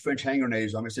 I had 2 French hand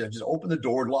grenades. I'm gonna say, just open the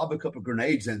door, lob a couple of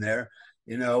grenades in there.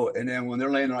 And then when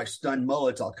they're laying like stunned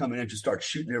mullets, I'll come in and just start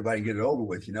shooting everybody and get it over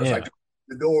with, Yeah. So I opened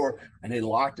the door, and they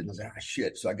locked it. And I was like,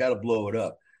 shit. So I got to blow it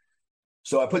up.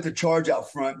 So I put the charge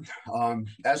out front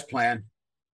as planned,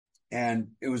 and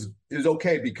it was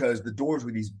okay because the doors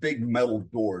were these big metal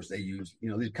doors they use.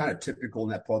 These kind of typical in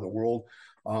that part of the world.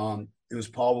 It was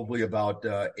probably about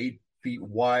 8 feet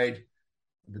wide.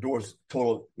 The doors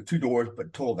total, 2 doors,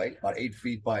 but total of about 8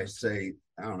 feet by, say,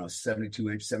 I don't know,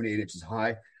 78 inches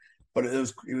high. But it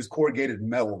was corrugated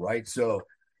metal, right? So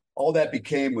all that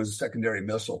became was a secondary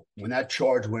missile. When that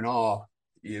charge went off,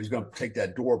 it was going to take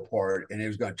that door apart, and it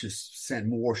was going to just send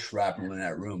more shrapnel in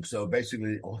that room. So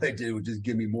basically, all they did was just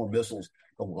give me more missiles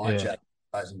to launch at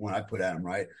as when I put at them,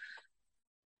 right?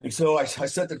 And so I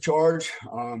set the charge.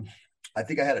 I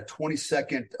think I had a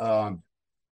 20-second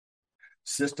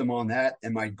system on that.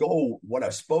 And my goal, what I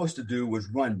was supposed to do, was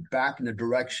run back in the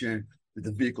direction that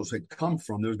the vehicles had come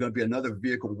from. There was going to be another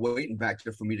vehicle waiting back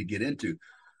there for me to get into.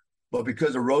 But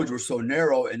because the roads were so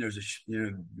narrow and there's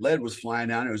lead was flying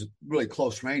down, it was really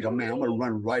close range. I'm going to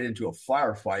run right into a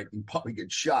firefight and probably get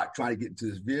shot trying to get into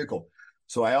this vehicle.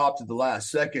 So I opted the last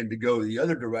second to go the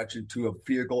other direction to a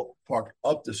vehicle parked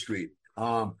up the street.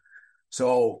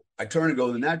 So I turned to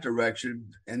go in that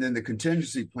direction. And then the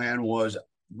contingency plan was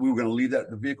we were going to leave the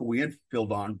vehicle we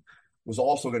infilled on was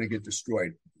also going to get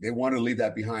destroyed. they want to leave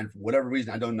that behind for whatever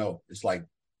reason. I don't know. It's like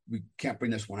we can't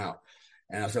bring this one out.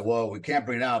 And I said, well, we can't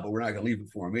bring it out, but we're not going to leave it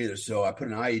for him either. So I put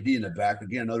an IED in the back.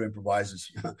 Again, another improvised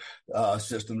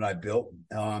system that I built.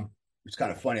 It's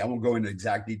kind of funny. I won't go into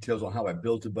exact details on how I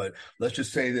built it, but let's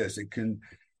just say this: it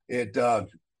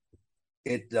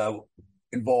it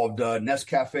involved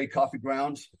Nescafe coffee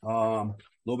grounds, a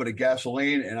little bit of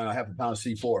gasoline, and a half a pound of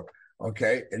C4.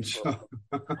 Okay, and so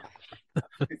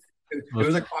it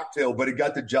was a cocktail, but it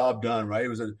got the job done. Right, it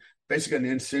was basically an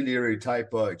incendiary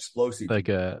type explosive. Like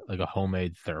a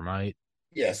homemade thermite.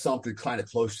 Yeah, something kind of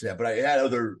close to that. But I had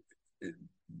other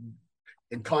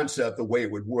in concept, the way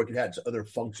it would work, it had other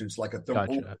functions like a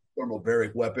Gotcha.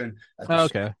 thermobaric weapon at Oh,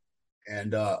 the okay.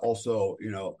 and also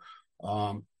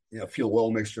fuel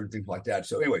oil mixture and things like that.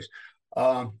 So, anyways,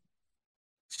 um,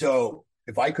 so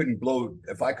if I couldn't pull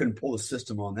the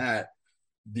system on that,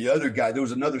 the other guy, there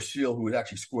was another SEAL who was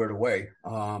actually squared away,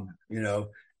 and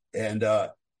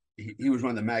he was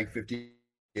running the Mag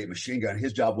 58 machine gun.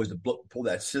 His job was to pull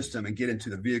that system and get into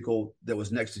the vehicle that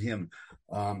was next to him,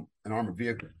 an armored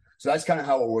vehicle. So that's kind of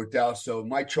how it worked out. So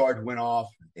my charge went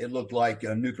off. It looked like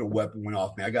a nuclear weapon went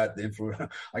off. Man, I got the info.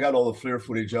 I got all the FLIR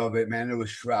footage of it. Man, there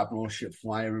was shrapnel shit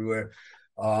flying everywhere.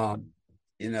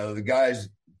 The guys,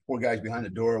 poor guys behind the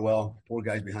door. Well, poor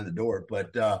guys behind the door.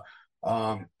 But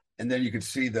and then you could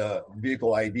see the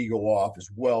vehicle ID go off as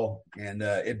well, and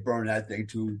it burned that thing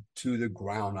to the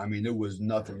ground. I mean, there was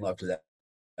nothing left of that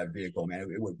vehicle, man.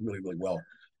 It worked really, really well.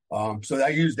 So I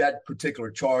used that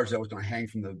particular charge that was going to hang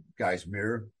from the guy's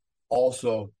mirror,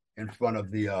 also in front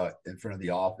of the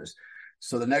office.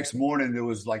 So the next morning, there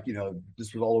was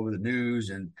this was all over the news,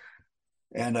 and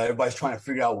everybody's trying to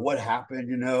figure out what happened,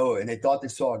 and they thought they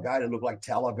saw a guy that looked like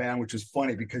Taliban, which was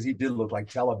funny because he did look like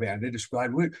Taliban. They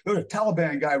described there was a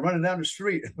Taliban guy running down the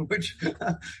street, which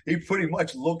he pretty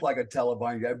much looked like a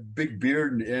Taliban guy, big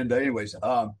beard, and anyways,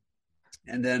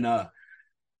 and then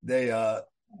they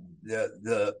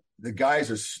the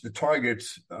guys are the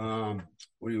targets.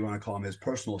 What do you want to call him? His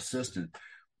personal assistant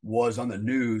was on the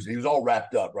news. And he was all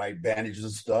wrapped up, right? Bandages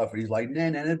and stuff. And he's like, nah,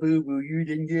 nah, nah, boo, boo, you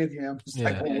didn't give him. It's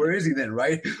like, Yeah. well, where is he then,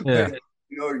 right? Yeah.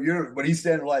 But he's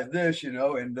standing like this, and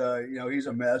he's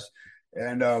a mess.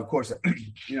 And of course,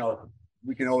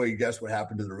 we can only guess what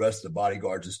happened to the rest of the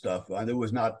bodyguards and stuff. There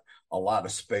was not a lot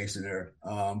of space in there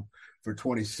for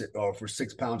 26 or for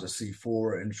 6 pounds of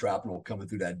C4 and shrapnel coming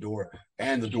through that door,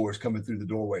 and the doors coming through the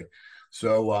doorway.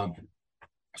 So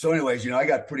anyways, I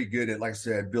got pretty good at, like I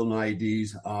said, building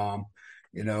IEDs,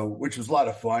 which was a lot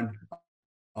of fun.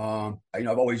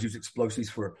 I've always used explosives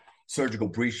for surgical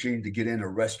breaching to get in or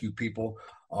rescue people.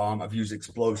 I've used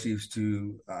explosives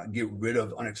to get rid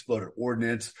of unexploded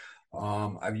ordnance.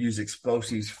 I've used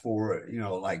explosives for,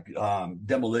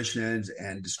 demolitions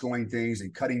and destroying things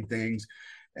and cutting things.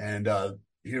 And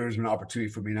here's an opportunity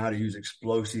for me now to use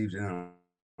explosives in an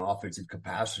offensive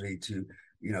capacity to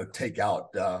take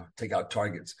out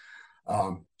targets.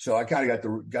 So I kind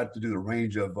of got to do the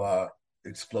range of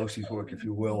explosives work, if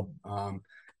you will, so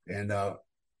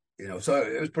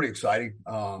it was pretty exciting.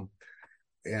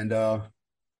 And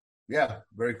yeah,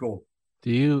 very cool.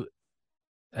 Do you?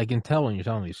 I can tell when you're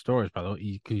telling these stories, by the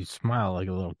way, you smile like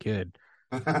a little kid.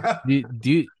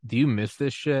 Do you miss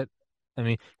this shit? I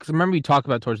mean, because I remember you talked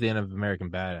about towards the end of American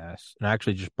Badass, and I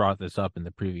actually just brought this up in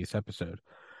the previous episode.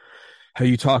 How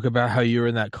you talk about how you were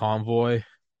in that convoy,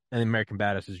 and American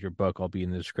Badass is your book. I'll be in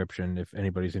the description if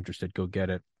anybody's interested. Go get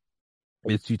it.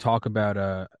 It's you talk about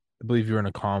I believe you're in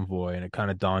a convoy, and it kind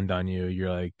of dawned on you.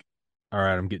 You're like, all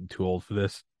right, I'm getting too old for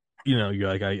this. You're like, you're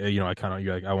like,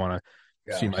 I want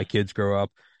to see Yeah. my kids grow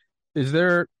up. Is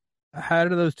there, how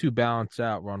do those two balance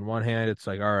out? Where on one hand, it's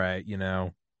like, all right,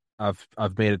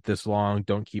 I've made it this long.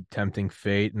 Don't keep tempting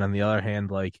fate. And on the other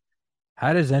hand, like,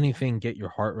 how does anything get your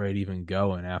heart rate even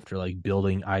going after like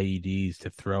building IEDs to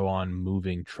throw on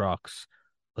moving trucks?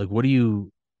 Like, what do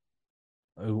you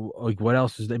like? What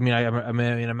else is? I mean,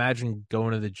 imagine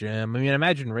going to the gym. I mean,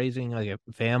 imagine raising like a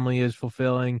family is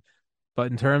fulfilling,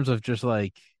 but in terms of just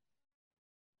like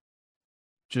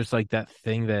that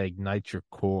thing that ignites your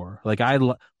core. Like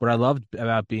what I loved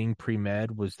about being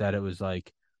pre-med was that it was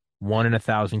like 1 in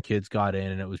 1,000 kids got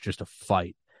in and it was just a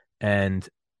fight. And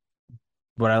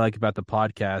what I like about the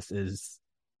podcast is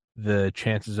the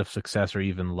chances of success are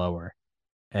even lower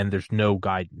and there's no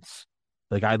guidance.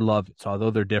 Like I love it. So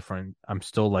although they're different, I'm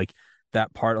still like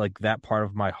that part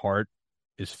of my heart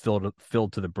is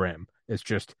filled to the brim. It's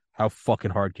just how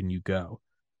fucking hard can you go?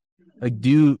 Like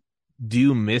do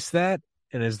you miss that?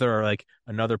 And is there like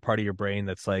another part of your brain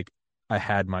that's like, I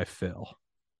had my fill?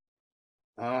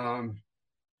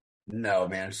 No,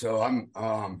 man. So I'm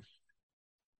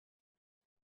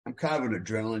I'm kind of an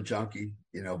adrenaline junkie,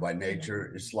 by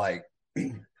nature. It's like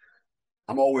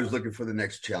I'm always looking for the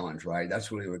next challenge, right? That's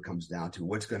really what it comes down to.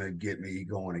 What's going to get me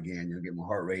going again? Get my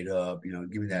heart rate up,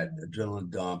 give me that adrenaline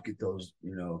dump, get those,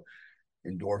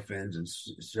 endorphins and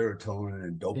serotonin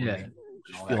and Yeah, dopamine and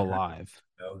just all feel that kind alive.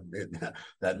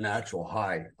 that natural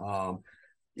high.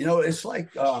 It's like,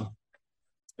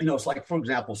 it's like, for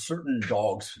example, certain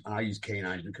dogs, and I use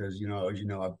canines because, as you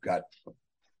know, I've got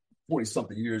 40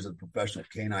 something years as a professional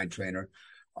canine trainer.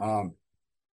 Um,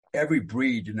 every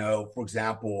breed, for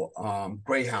example,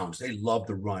 greyhounds, they love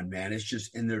to run, man. It's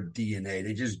just in their DNA.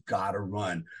 They just got to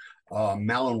run.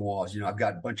 Malinois, I've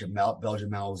got a bunch of Belgian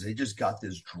Malinois. They just got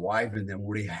this drive in them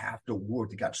where they have to work.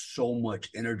 They got so much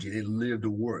energy. They live to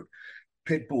work.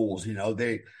 Pit bulls,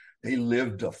 they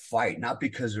live to fight, not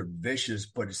because they're vicious,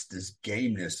 but it's this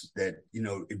gameness that,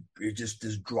 it just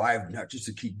this drive, not just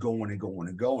to keep going and going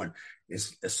and going.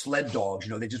 It's sled dogs,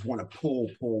 they just want to pull,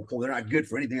 pull, pull. They're not good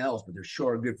for anything else, but they're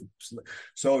sure good for sled.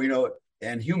 So,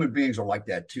 and human beings are like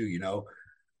that too,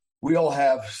 we all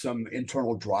have some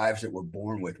internal drives that we're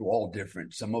born with. We're all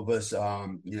different. Some of us, are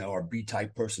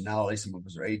B-type personalities. Some of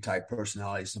us are A-type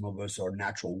personalities. Some of us are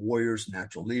natural warriors,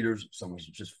 natural leaders. Some of us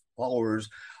are just followers.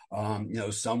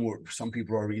 Some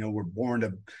people are, we're born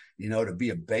to, to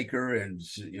be a baker, and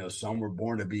some were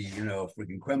born to be,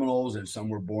 freaking criminals, and some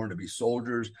were born to be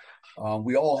soldiers.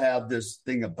 We all have this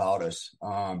thing about us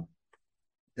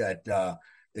that that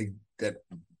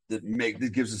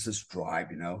gives us this drive,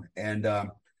 and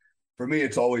for me,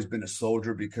 it's always been a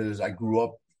soldier because I grew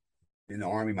up in the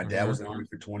Army. My dad was in the Army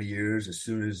for 20 years. As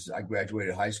soon as I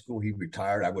graduated high school, he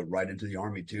retired. I went right into the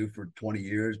Army too for 20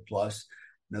 years, plus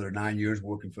another 9 years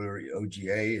working for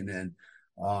OGA. And then,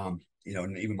 and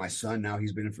even my son now,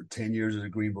 he's been in for 10 years as a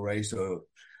Green Beret. So,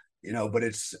 but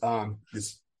it's the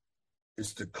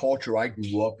culture I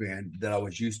grew up in that I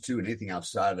was used to, and anything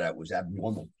outside of that was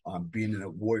abnormal. Being in a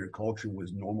warrior culture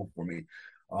was normal for me.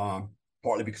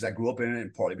 Partly because I grew up in it,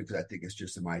 and partly because I think it's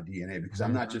just in my DNA. Because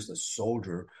I'm not just a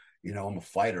soldier, I'm a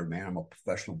fighter, man. I'm a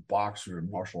professional boxer,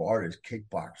 martial artist,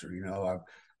 kickboxer.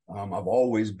 I've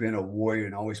always been a warrior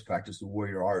and always practiced the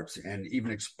warrior arts, and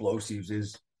even explosives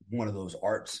is one of those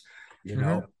arts, and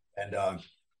I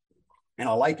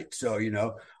like it. So,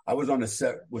 I was on the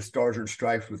set with Stars and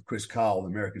Stripes with Chris Kyle, the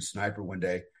American Sniper, one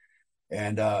day,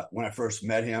 and when I first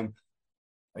met him,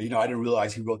 I didn't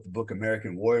realize he wrote the book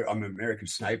American Warrior. I'm an American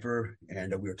Sniper,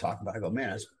 and we were talking about. I go, man,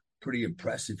 that's pretty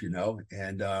impressive, and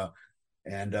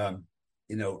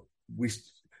we,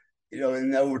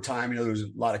 and over time, there's a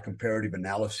lot of comparative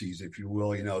analyses, if you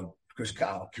will. Chris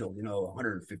Kyle killed,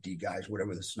 150 guys,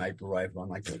 whatever, the sniper rifle. I'm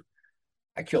like,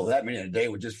 I kill that many in a day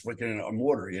with just freaking a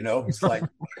mortar. It's like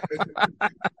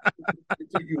it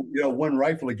took one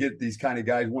rifle to get these kind of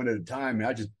guys one at a time, and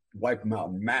I just wipe them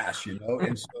out in mass. And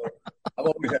so I've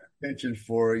always had a penchant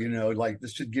for, like,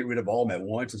 this should get rid of all them at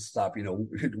once and stop,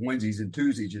 onesies and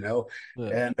twosies,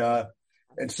 Yeah.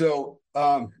 and so,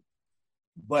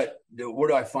 but where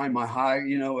do I find my high?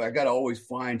 I got to always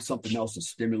find something else that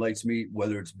stimulates me,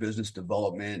 whether it's business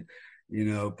development,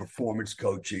 performance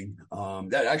coaching.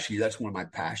 That's one of my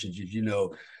passions. Yeah.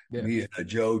 Me and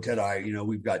Joe, Ted,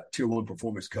 we've got tier 1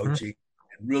 performance coaching.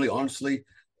 And really, honestly,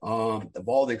 of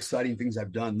all the exciting things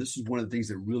I've done, this is one of the things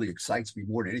that really excites me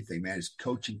more than anything, man, is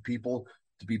coaching people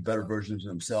to be better versions of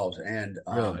themselves. And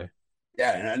Really?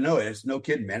 yeah, and I know it's no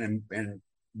kidding, man. And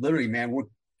literally, man, we're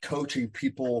coaching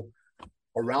people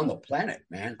around the planet,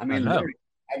 man. I I mean, know.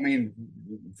 literally,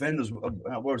 Venezuela,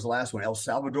 what was the last one? El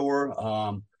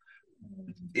Salvador,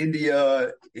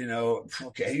 India,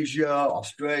 Asia,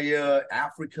 Australia,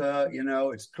 Africa,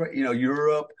 it's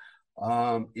Europe,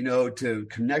 to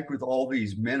connect with all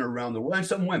these men around the world, and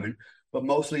some women, but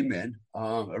mostly men,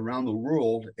 around the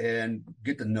world, and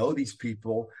get to know these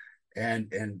people, and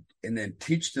then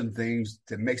teach them things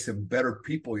that makes them better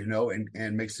people,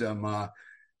 and makes them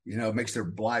makes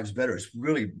their lives better. It's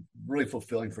really, really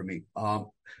fulfilling for me.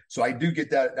 So I do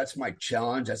get that. That's my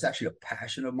challenge. That's actually a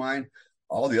passion of mine.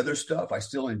 All the other stuff I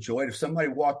still enjoy it. If somebody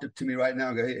walked up to me right now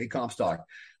and go, hey, Comstock,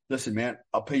 listen, man,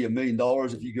 I'll pay you $1 million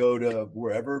if you go to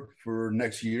wherever for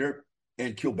next year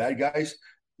and kill bad guys.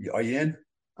 Are you in?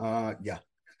 Yeah.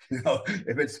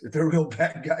 If they're real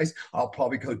bad guys, I'll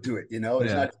probably go do it. It's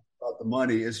Yeah. not about the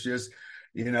money. It's just,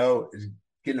 getting to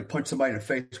punch somebody in the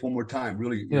face one more time.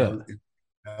 Really, Yeah.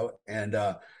 And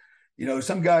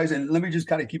some guys, and let me just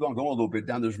kind of keep on going a little bit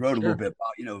down this road, a little Sure. bit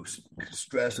about,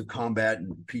 stress of combat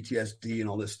and PTSD and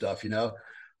all this stuff,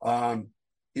 um,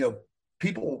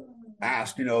 people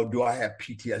ask, do I have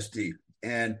PTSD?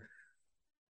 And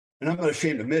And I'm not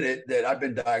ashamed to admit it that I've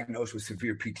been diagnosed with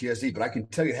severe PTSD, but I can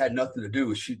tell you it had nothing to do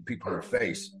with shooting people in the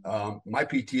face. My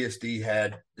PTSD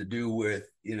had to do with,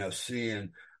 seeing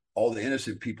all the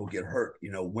innocent people get hurt,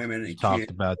 women You and talked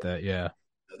kids. about that, yeah.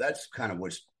 That's kind of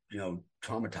what's,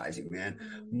 traumatizing, man,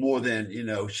 more than,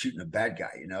 shooting a bad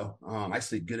guy, I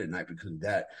sleep good at night because of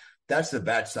that. That's the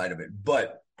bad side of it.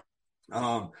 But,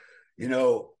 um, you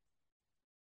know,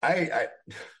 I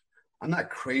I'm not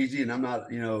crazy and I'm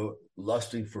not,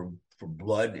 lusting for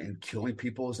blood and killing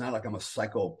people. It's not like I'm a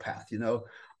psychopath.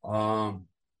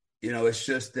 It's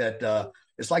just that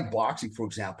it's like boxing, for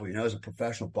example, as a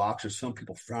professional boxer, some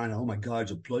people frown, oh my God,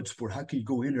 it's a blood sport. How can you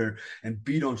go in there and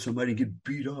beat on somebody and get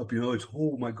beat up? It's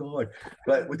oh my God.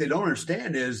 But what they don't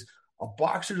understand is a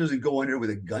boxer doesn't go in there with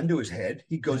a gun to his head.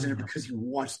 He goes in there Yeah. because he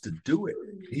wants to do it.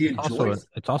 He enjoys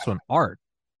It's also an art.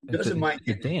 doesn't mind It's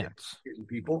a getting dance. hitting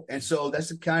people, and so that's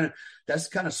the kind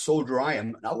of soldier I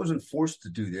am. I wasn't forced to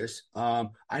do this. I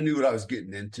knew what I was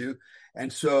getting into,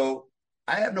 and so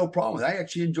I have no problem with it. I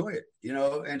actually enjoy it.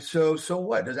 And so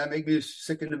what? Does that make me a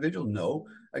sick individual? No,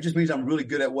 it just means I'm really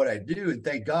good at what I do, and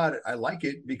thank God I like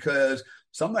it because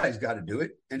somebody's got to do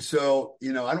it. And so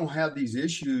I don't have these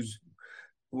issues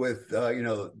with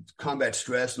combat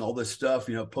stress and all this stuff.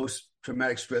 Post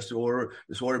traumatic stress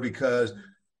disorder because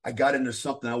I got into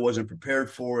something I wasn't prepared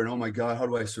for, and oh my God, how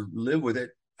do I live with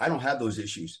it? I don't have those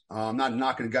issues. I'm not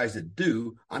knocking the guys that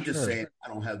do. I'm just Sure. saying I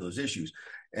don't have those issues,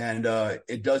 and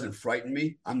it doesn't frighten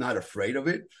me. I'm not afraid of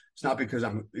it. It's not because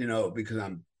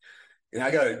and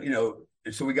I gotta,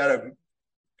 so we gotta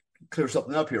clear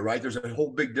something up here, right? There's a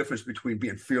whole big difference between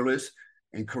being fearless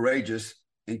and courageous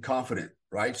and confident,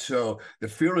 right? So the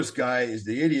fearless guy is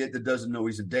the idiot that doesn't know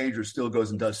he's in danger, still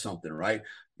goes and does something, right?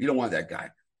 You don't want that guy.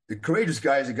 The courageous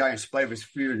guy is a guy in spite of his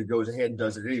fear that goes ahead and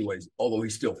does it anyways, although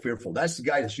he's still fearful. That's the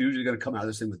guy that's usually going to come out of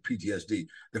this thing with PTSD.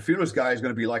 The fearless guy is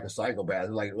going to be like a psychopath,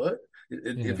 like what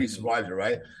if Yeah. he survives it,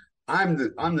 right? I'm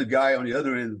the guy on the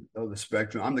other end of the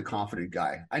spectrum. I'm the confident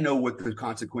guy. I know what the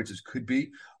consequences could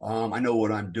be. I know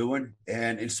what I'm doing,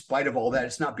 and in spite of all that,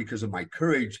 it's not because of my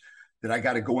courage that I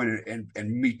got to go in and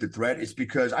meet the threat. It's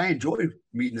because I enjoy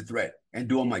meeting the threat and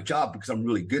doing my job because I'm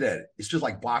really good at it. It's just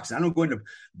like boxing. I don't go into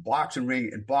boxing ring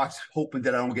and box hoping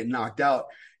that I don't get knocked out,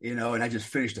 and I just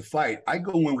finish the fight. I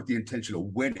go in with the intention of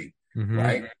winning, Hmm.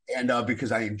 right? And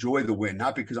because I enjoy the win,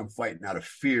 not because I'm fighting out of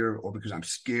fear or because I'm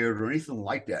scared or anything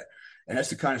like that. And that's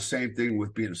the kind of same thing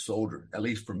with being a soldier. At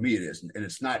least for me, it is. And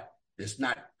it's not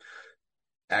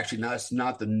actually not it's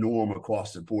not the norm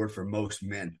across the board for most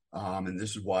men. And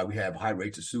this is why we have high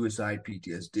rates of suicide,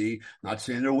 PTSD. Not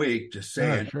saying they're weak, just Oh,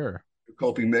 saying sure.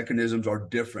 coping mechanisms are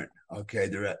different. Okay,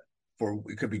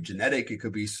 it could be genetic, it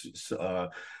could be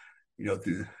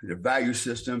through their value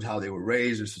systems, how they were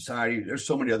raised in society. There's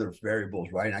so many other variables,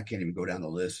 right? And I can't even go down the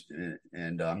list.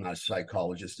 And I'm not a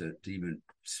psychologist to even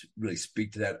really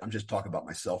speak to that. I'm just talking about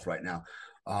myself right now.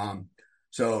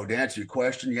 So to answer your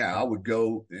question, yeah, I would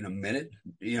go in a minute.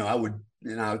 I would,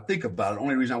 and I would think about it. The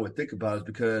only reason I would think about it is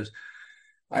because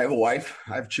I have a wife,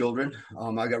 I have children,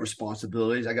 I got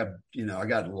responsibilities, I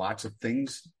got lots of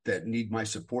things that need my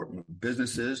support,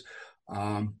 businesses.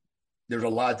 Um, there's a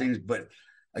lot of things, but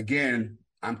again,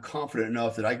 I'm confident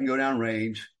enough that I can go down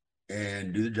range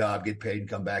and do the job, get paid, and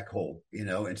come back whole.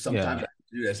 And sometimes Yeah.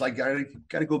 I do that. It's like I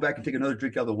got to go back and take another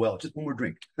drink out of the well, just one more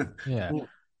drink. Yeah.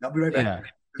 I'll be right back. Yeah.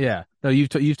 Yeah. No, you've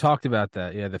talked about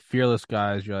that. Yeah, the fearless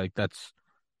guys, you're like, that's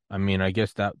I mean, I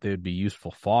guess that they would be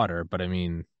useful fodder, but I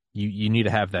mean, you need to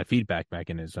have that feedback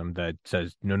mechanism that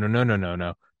says, no, no, no, no, no,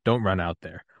 no, don't run out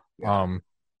there. Yeah, Um,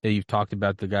 yeah, you've talked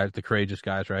about the guys, the courageous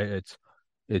guys, right? It's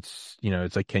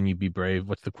like, can you be brave?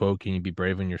 What's the quote? Can you be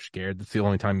brave when you're scared? That's the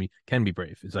only time you can be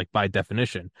brave. It's like by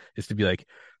definition, is to be like,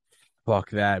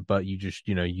 fuck that, but you just,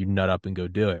 you nut up and go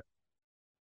do it.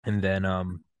 And then,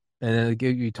 like,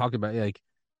 you talked about like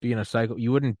being a psycho.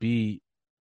 You wouldn't be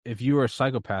if you were a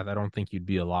psychopath, I don't think you'd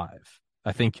be alive.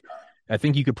 I think I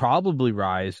think you could probably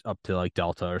rise up to like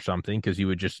Delta or something because you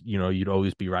would just, you'd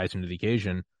always be rising to the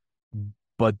occasion.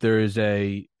 But there's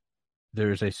a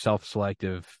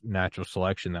self-selective natural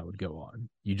selection that would go on.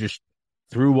 You just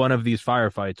through one of these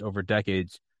firefights over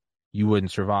decades, you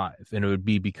wouldn't survive. And it would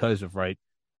be because of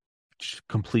just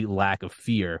complete lack of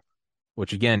fear,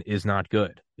 which again is not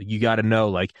good. Like, you got to know,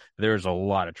 like, there's a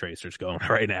lot of tracers going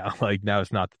right now. Like, now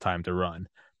is not the time to run.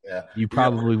 yeah. You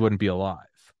probably wouldn't be alive.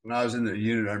 When I was in the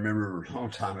unit, I remember a long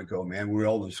time ago, man, we were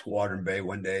all in Squadron Bay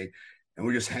one day and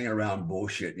we're just hanging around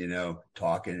bullshit,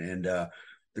 talking. And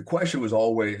the question was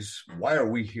always, why are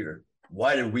we here?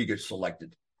 Why did we get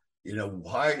selected?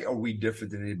 Why are we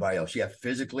different than anybody else? Yeah,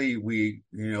 physically, we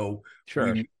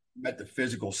Sure. met the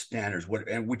physical standards,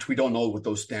 and which we don't know what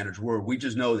those standards were. We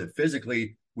just know that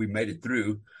physically we made it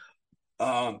through.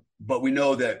 But we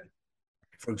know that,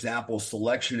 for example,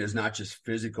 selection is not just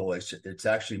physical. It's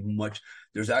actually much.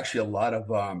 There's actually a lot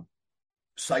of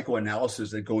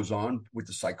psychoanalysis that goes on with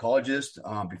the psychologist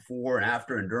before and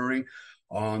after and during.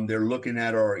 They're looking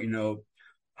at our,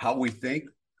 how we think,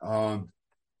 our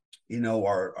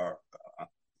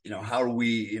how do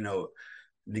we,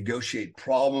 negotiate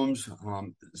problems.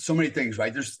 So many things,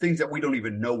 right? There's things that we don't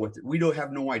even know we don't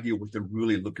have no idea what they're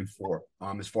really looking for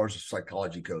as far as the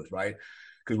psychology goes, right?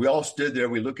 Because we all stood there,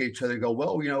 we look at each other and go,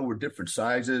 well, we're different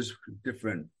sizes,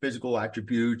 different physical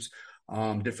attributes,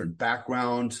 different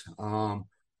backgrounds.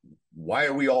 Why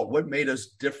are we what made us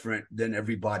different than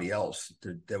everybody else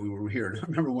that we were here? I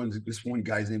remember this one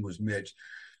guy's name was Mitch.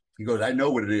 He goes, I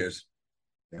know what it is.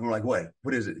 And we're like, what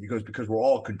is it? He goes, because we're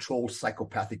all controlled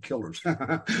psychopathic killers. And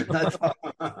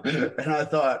I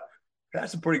thought,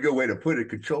 that's a pretty good way to put it.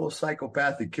 Controlled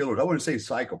psychopathic killers. I wouldn't say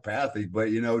psychopathic, but,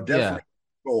 definitely Yeah.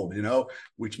 controlled,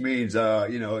 which means,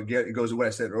 it goes to what I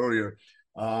said earlier.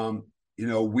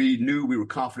 We knew we were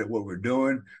confident what we were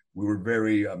doing. We were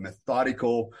very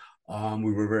methodical.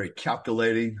 We were very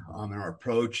calculating in our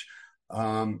approach.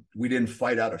 We didn't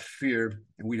fight out of fear,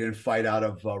 and we didn't fight out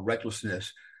of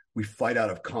recklessness. We fight out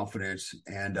of confidence,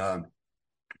 and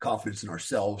confidence in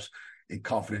ourselves, and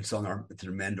confidence to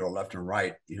the men to our left and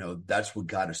right. That's what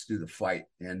got us through the fight.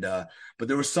 And but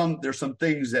there's some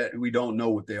things that we don't know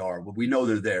what they are, but we know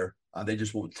they're there. They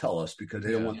just won't tell us because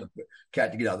they don't want the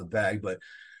cat to get out of the bag. But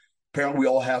apparently, we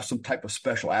all have some type of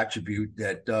special attribute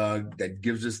that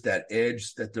gives us that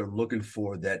edge that they're looking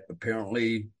for. That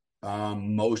apparently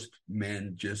most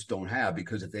men just don't have,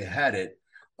 because if they had it,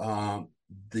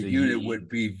 the unit would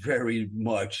be very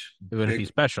much. It wouldn't be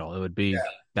special. It would be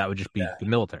that would just be the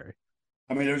military.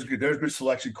 I mean, there's been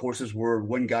selection courses where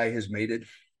one guy has made it.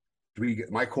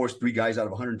 My course, 3 guys out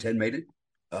of 110 made it,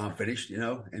 finished.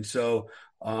 And so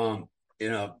out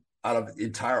of the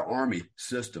entire Army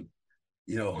system,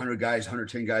 100 guys,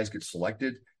 110 guys get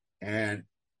selected, and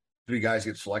 3 guys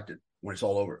get selected when it's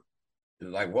all over. It's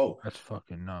like, whoa, that's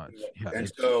fucking nuts. Yeah,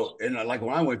 and like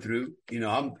when I went through,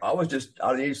 I was just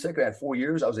out of the 86. I had 4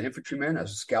 years. I was an infantryman. I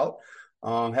was a scout.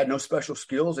 Had no special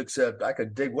skills except I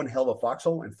could dig one hell of a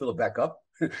foxhole and fill it back up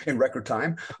in record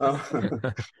time.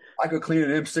 I could clean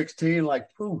an M16 like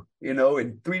poo,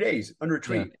 in 3 days under a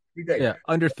tree. Yeah. 3 days. Yeah,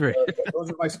 under 3. Those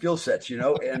are my skill sets, and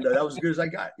that was as good as I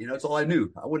got. That's all I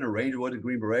knew. I wasn't a Ranger, wasn't a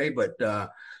Green Beret, but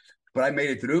I made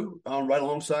it through right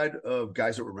alongside of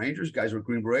guys that were Rangers, guys that were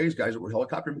Green Berets, guys that were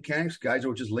helicopter mechanics, guys that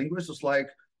were just linguists. It's like,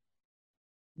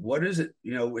 what is it?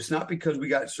 It's not because we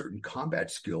got certain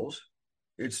combat skills.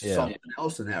 It's something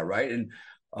else in that, right?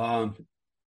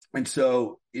 And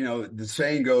so, the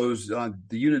saying goes, the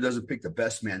unit doesn't pick the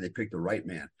best man, they pick the right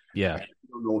man. Yeah. I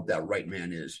don't know what that right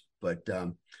man is, but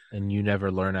and you never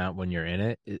learn out when you're in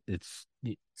it.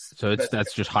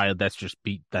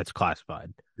 That's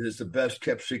classified. It's the best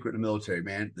kept secret in the military,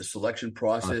 man. The selection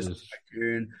process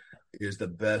is the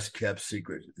best kept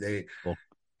secret. The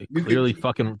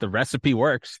recipe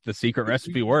works. The secret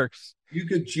recipe works. You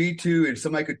could G2 and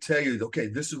somebody could tell you, okay,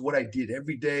 this is what I did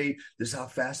every day. This is how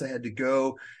fast I had to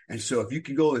go. And so if you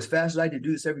can go as fast as I did,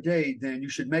 do this every day, then you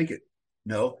should make it.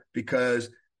 No, because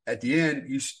at the end,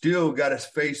 you still got to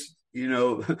face,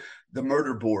 the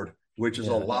murder board, which is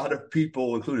a lot of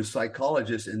people, including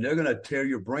psychologists, and they're going to tear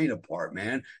your brain apart,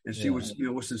 man, and see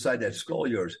what's inside that skull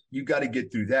of yours. You got to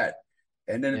get through that.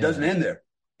 And then it doesn't end there.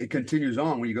 It continues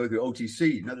on when you go through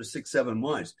OTC, another 6-7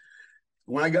 months.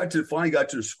 When I finally got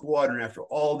to the squadron after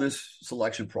all this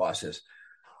selection process,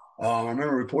 I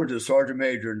remember reporting to the sergeant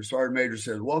major, and the sergeant major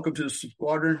says, "Welcome to the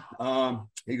squadron."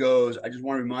 He goes, "I just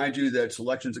want to remind you that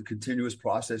selection is a continuous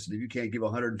process, and if you can't give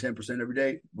 110% every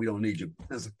day, we don't need you."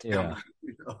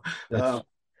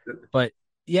 But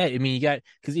yeah, I mean,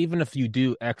 because even if you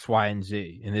do X, Y, and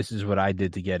Z, and this is what I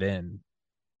did to get in,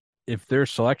 if their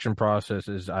selection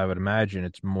processes, I would imagine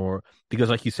it's more because,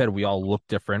 like you said, we all look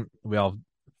different. We all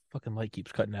fucking light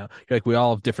keeps cutting out. Like we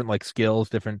all have different skills,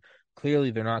 different.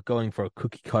 Clearly, they're not going for a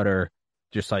cookie cutter,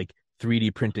 just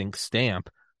 3D printing stamp.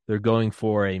 They're going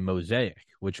for a mosaic,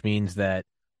 which means that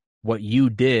what you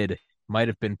did might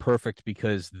have been perfect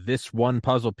because this one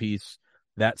puzzle piece,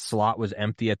 that slot was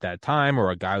empty at that time,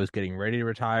 or a guy was getting ready to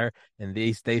retire, and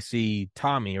they see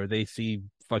Tommy or they see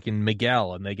fucking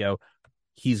Miguel, and they go,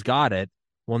 he's got it.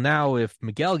 Well, now if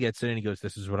Miguel gets it and he goes,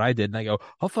 this is what I did, and I go,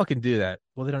 I'll fucking do that.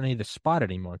 Well, they don't need the spot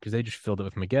anymore because they just filled it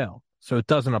with Miguel. So it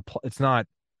doesn't apply. It's not.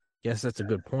 Yes, that's a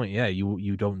good point. Yeah,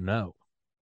 you don't know.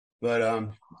 But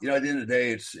at the end of the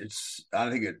day, I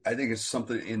think it's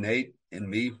something innate in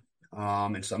me.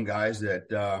 and some guys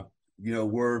that you know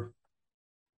we're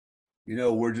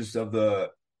we're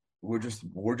just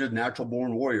we're just natural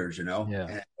born warriors,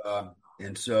 Yeah.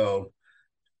 and so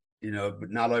but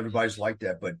not everybody's like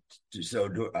that. But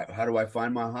how do I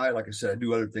find my high? Like I said, I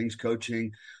do other things,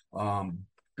 coaching, um,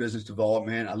 business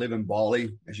development. I live in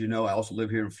Bali, as you know. I also live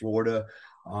here in Florida.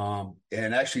 And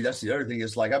actually, that's the other thing.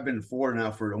 Is like I've been in Florida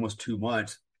now for almost 2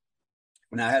 months,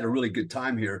 and I had a really good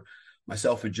time here.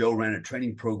 Myself and Joe ran a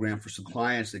training program for some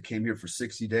clients that came here for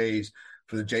 60 days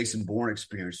for the Jason Bourne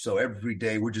experience. So every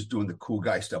day we're just doing the cool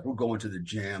guy stuff. We're going to the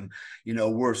gym,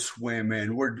 we're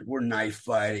swimming, we're knife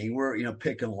fighting, we're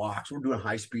picking locks, we're doing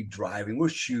high speed driving, we're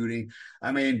shooting.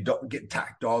 I mean, get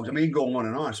tack dogs. I mean, go on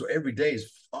and on. So every day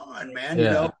is fun, man.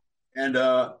 Yeah. And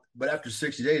but after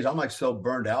 60 days, I'm like so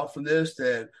burned out from this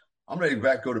that I'm ready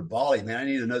to go to Bali, man. I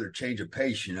need another change of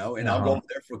pace, and I'll go Uh-huh. over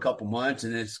there for a couple months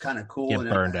and it's kind of cool. Get And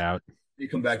then burned out. you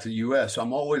come back to the US. So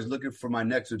I'm always looking for my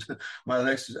next, my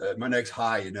next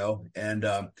high, and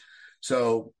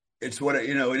so it's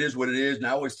it is what it is. And I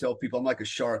always tell people I'm like a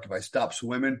shark. If I stop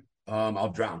swimming,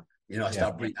 I'll drown. I Yeah.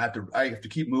 stop breathing. I have to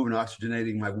keep moving,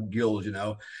 oxygenating my gills,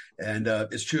 and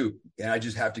it's true. And I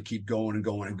just have to keep going and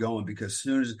going and going because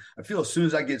as soon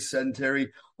as I get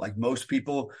sedentary, like most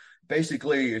people,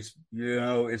 basically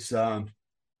it's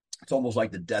almost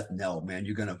like the death knell, man.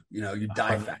 You're gonna, you A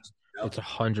die hun- fast. It's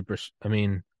 100%. I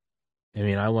mean,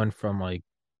 I went from like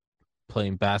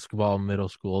playing basketball in middle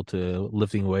school to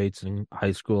lifting weights in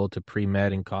high school to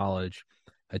pre-med in college.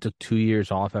 I took 2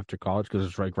 years off after college because it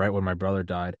was like right when my brother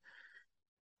died.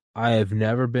 I have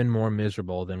never been more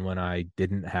miserable than when I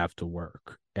didn't have to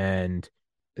work. And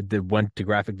went to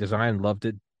graphic design, loved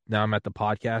it. Now I'm at the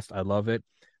podcast. I love it.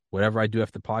 Whatever I do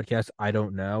after the podcast, I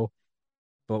don't know.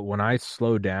 But when I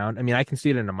slow down, I mean, I can see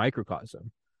it in a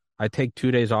microcosm. I take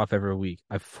 2 days off every week.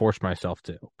 I force myself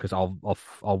to because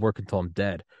I'll work until I'm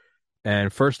dead.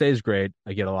 And first day is great.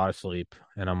 I get a lot of sleep,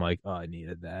 and I'm like, oh, I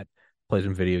needed that. Play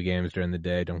some video games during the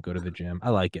day. Don't go to the gym.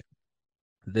 I like it.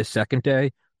 This second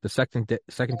day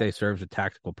serves a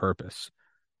tactical purpose,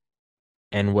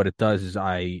 and what it does is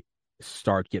I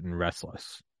start getting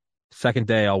restless. Second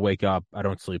day, I'll wake up. I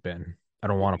don't sleep in. I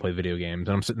don't want to play video games,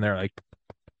 and I'm sitting there like,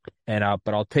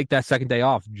 but I'll take that second day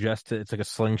off it's like a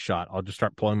slingshot. I'll just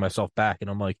start pulling myself back, and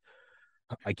I'm like,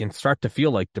 I can start to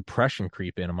feel like depression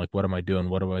creep in. I'm like, what am I doing?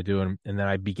 What am I doing? And then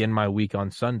I begin my week on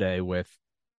Sunday with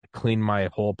clean my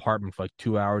whole apartment for like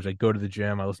 2 hours. I go to the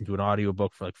gym. I listen to an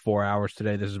audiobook for like 4 hours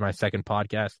today. This is my second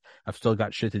podcast. I've still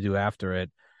got shit to do after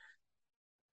it.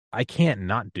 I can't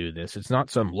not do this. It's not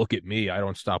some look at me. I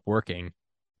don't stop working.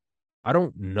 I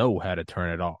don't know how to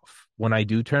turn it off. When I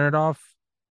do turn it off,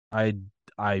 I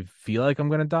I feel like I'm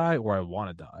gonna die or I want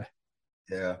to die.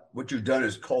 Yeah, what you've done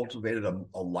is cultivated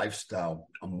a lifestyle,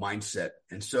 a mindset,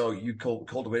 and so you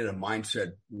cultivated a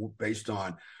mindset based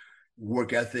on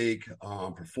work ethic,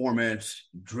 performance,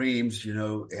 dreams,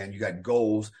 and you got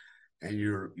goals, and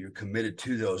you're committed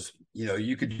to those.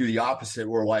 You could do the opposite,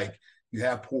 where like you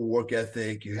have poor work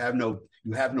ethic, you have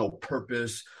no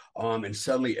purpose, and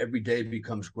suddenly every day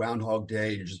becomes Groundhog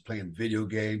Day. You're just playing video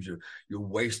games, you're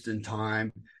wasting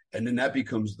time, and then that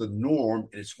becomes the norm,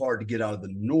 and it's hard to get out of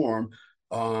the norm.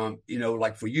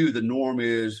 Like for you, the norm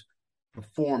is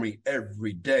performing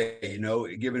every day,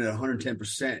 giving it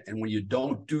 110%. And when you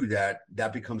don't do that,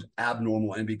 that becomes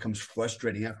abnormal and becomes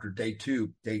frustrating after day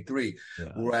two, day three.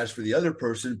 Yeah. Whereas for the other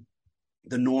person,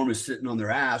 the norm is sitting on their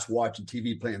ass, watching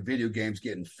TV, playing video games,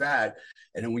 getting fat.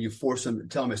 And then when you force them,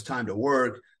 tell them it's time to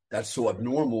work, that's so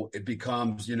abnormal. It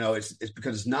becomes, it's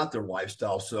because it's not their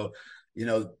lifestyle. So, you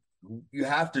know, you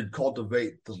have to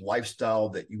cultivate the lifestyle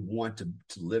that you want to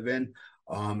live in.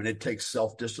 And it takes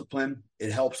self-discipline.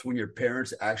 It helps when your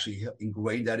parents actually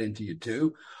ingrain that into you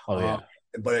too. Oh Um, yeah.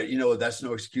 but that's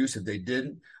no excuse if they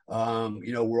didn't.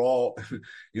 We're all,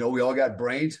 we all got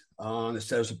brains that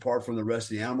set us apart from the rest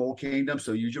of the animal kingdom.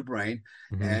 So use your brain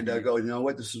Hmm. and go, you know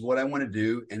what, this is what I want to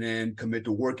do, and then commit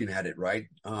to working at it. Right.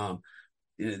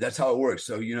 That's how it works.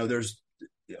 So there's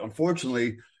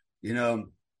unfortunately, you know,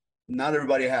 not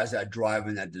everybody has that drive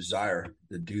and that desire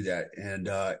to do that, and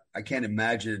I can't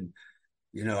imagine.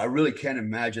 I really can't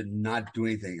imagine not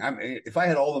doing anything. I mean, if I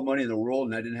had all the money in the world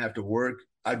and I didn't have to work,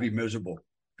 I'd be miserable Uh,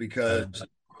 because,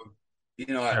 you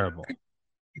know, I, Terrible.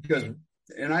 because,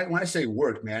 when I say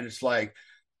work, man, it's like,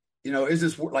 is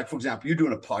this work? Like, for example, you're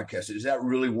doing a podcast. Is that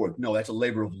really work? No, that's a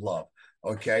labor of love.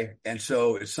 Okay. And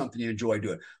so it's something you enjoy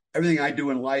doing. Everything I do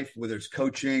in life, whether it's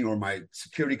coaching or my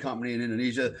security company in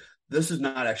Indonesia, this is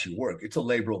not actually work. It's a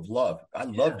labor of love. I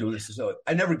love doing this. So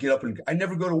I never get up and I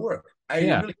never go to work. I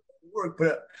Yeah. really go to work,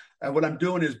 but what I'm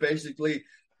doing is basically,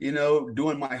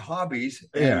 doing my hobbies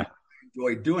and Yeah.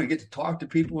 enjoy doing. I get to talk to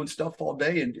people and stuff all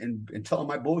day and tell them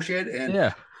my bullshit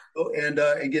Yeah.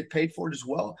 and get paid for it as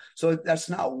well. So that's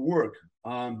not work.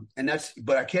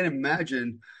 But I can't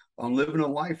imagine living a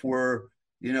life where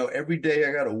every day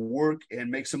I got to work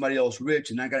and make somebody else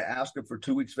rich, and I got to ask them for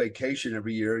 2 weeks vacation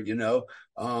every year,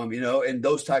 and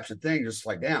those types of things. It's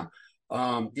like, damn,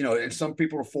 and some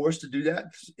people are forced to do that,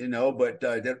 but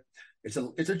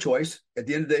it's a choice. At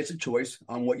the end of the day, it's a choice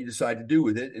on what you decide to do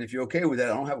with it. And if you're okay with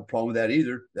that, I don't have a problem with that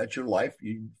either. That's your life.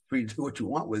 You're free to do what you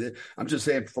want with it. I'm just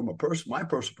saying from my personal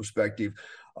perspective,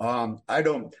 I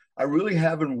really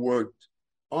haven't worked,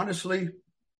 honestly,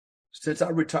 since I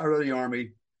retired out of the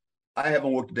Army. I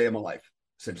haven't worked a day in my life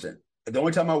since then. The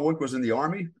only time I worked was in the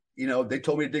Army. They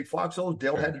told me to dig foxholes.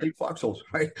 Dale had to dig foxholes,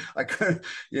 right? I couldn't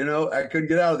get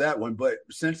out of that one. But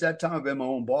since that time, I've been my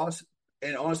own boss.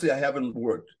 And honestly, I haven't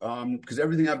worked because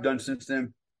everything I've done since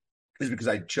then is because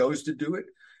I chose to do it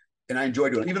and I enjoy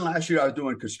doing it. Even last year, I was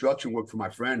doing construction work for my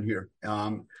friend here.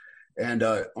 And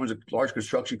owns a large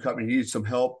construction company. He needed some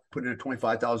help putting in a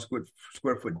 25,000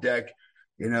 square foot deck.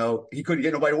 He couldn't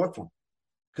get nobody to work for him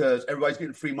because everybody's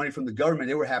getting free money from the government.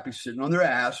 They were happy sitting on their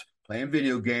ass, playing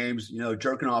video games,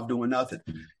 jerking off, doing nothing.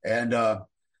 And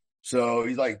so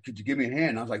he's like, could you give me a hand?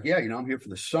 And I was like, yeah, I'm here for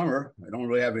the summer. I don't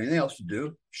really have anything else to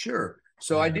do. Sure.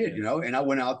 So I did, and I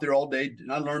went out there all day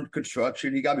and I learned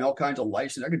construction. He got me all kinds of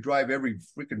license. I could drive every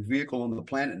freaking vehicle on the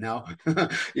planet now. I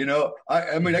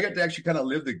mean, I got to actually kind of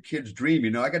live the kid's dream.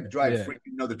 I got to drive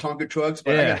freaking, the Tonka trucks,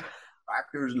 but I got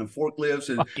tractors and the forklifts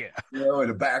and, and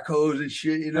the backhoes and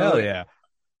shit, Hell yeah.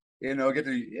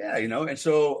 And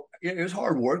so it was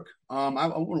hard work. I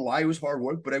won't lie, it was hard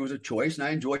work, but it was a choice, and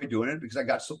I enjoyed doing it because I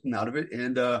got something out of it,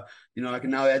 and I can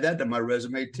now add that to my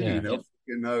resume too. Yeah.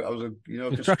 I was a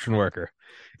construction worker.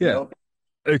 Yeah,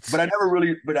 but I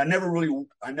never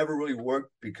really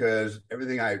worked because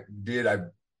everything I did,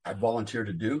 I volunteered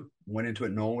to do, went into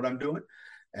it knowing what I'm doing,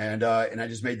 and I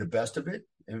just made the best of it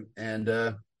and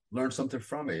learned something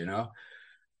from it.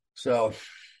 So.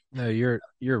 No, you're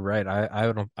right.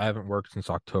 I haven't worked since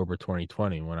October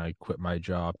 2020 when I quit my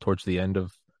job towards the end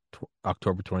of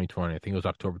October 2020. I think it was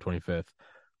October 25th. I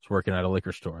was working at a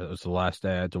liquor store. That was the last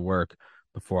day I had to work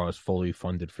before I was fully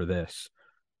funded for this.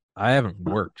 I haven't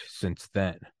worked since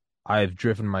then. I've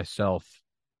driven myself,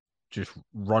 just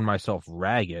run myself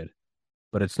ragged,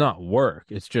 but it's not work.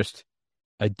 It's just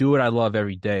I do what I love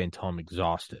every day until I'm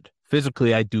exhausted.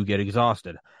 Physically, I do get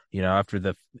exhausted. After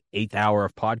the 8th hour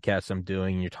of podcasts I'm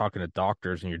doing, and you're talking to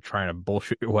doctors and you're trying to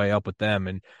bullshit your way up with them.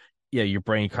 And yeah, your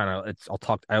brain kind of,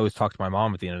 I always talk to my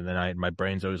mom at the end of the night, and my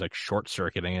brain's always like short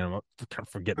circuiting and I'm kind of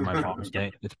forgetting my mom's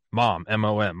name. It's mom,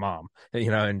 MOM, mom,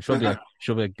 and she'll be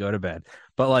like, go to bed.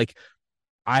 But like,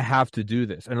 I have to do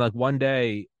this. And like one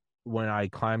day when I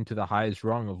climb to the highest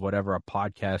rung of whatever a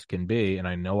podcast can be, and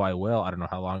I know I will, I don't know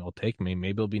how long it'll take me.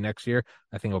 Maybe it'll be next year.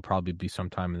 I think it'll probably be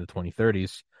sometime in the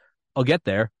 2030s. I'll get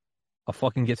there. I'll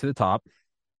fucking get to the top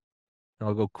and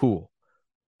I'll go, cool.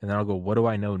 And then I'll go, what do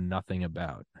I know nothing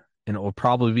about? And it'll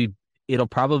probably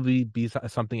be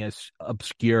something as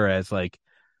obscure as like,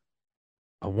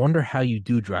 I wonder how you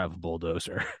do drive a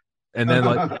bulldozer. And then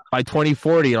like by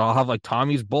 2040, I'll have like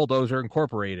Tommy's Bulldozer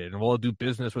Incorporated and we'll do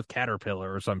business with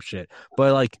Caterpillar or some shit.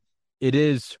 But like it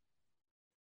is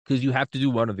because you have to do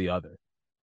one or the other.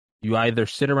 You either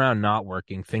sit around not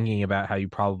working, thinking about how you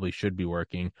probably should be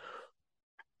working,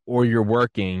 or you're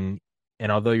working,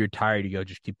 and although you're tired, you go,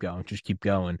 just keep going, just keep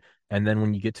going. And then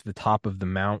when you get to the top of the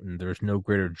mountain, there's no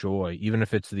greater joy, even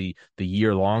if it's the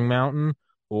year-long mountain,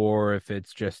 or if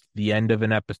it's just the end of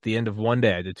an episode, the end of one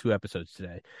day. I did 2 episodes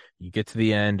today. You get to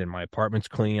the end, and my apartment's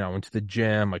clean. I went to the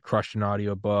gym. I crushed an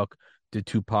audiobook, did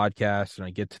 2 podcasts, and I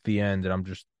get to the end,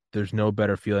 and there's no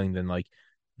better feeling than like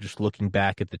just looking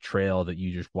back at the trail that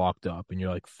you just walked up, and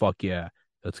you're like, fuck yeah,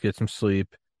 let's get some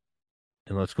sleep.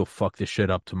 And let's go fuck this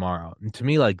shit up tomorrow. And to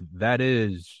me, like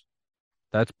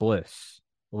that's bliss.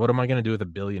 What am I gonna do with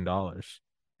 $1 billion?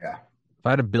 Yeah. If I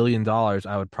had $1 billion,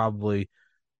 I'd probably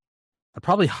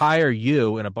hire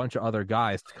you and a bunch of other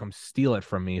guys to come steal it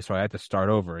from me, so I had to start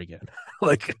over again.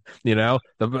 Like,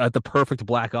 at the perfect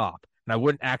black op. And I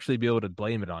wouldn't actually be able to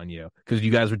blame it on you because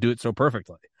you guys would do it so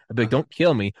perfectly. I'd be like, don't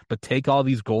kill me, but take all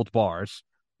these gold bars.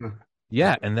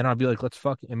 Yeah, and then I'd be like, let's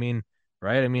fuck. I mean,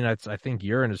 right? I mean, I think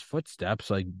you're in his footsteps,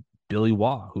 like Billy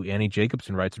Waugh, who Annie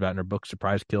Jacobson writes about in her book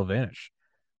Surprise, Kill, Vanish.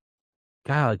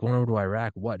 Guy like went over to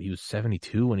Iraq. What? He was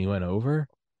 72 when he went over.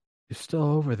 He's still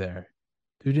over there.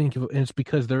 Dude didn't give. And it's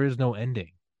because there is no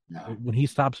ending. No. When he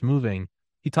stops moving,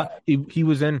 he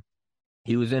was in,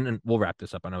 and we'll wrap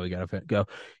this up. I know we gotta go.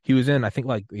 He was in, I think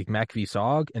like McAfee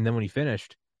Sog, and then when he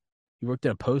finished, he worked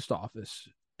at a post office,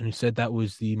 and he said that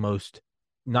was the most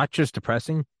not just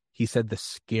depressing, he said the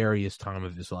scariest time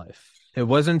of his life. It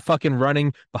wasn't fucking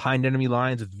running behind enemy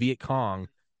lines with Viet Cong.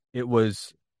 It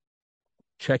was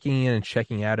checking in and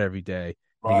checking out every day.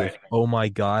 And he goes, Right. "Oh my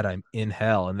God, I'm in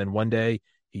hell." And then one day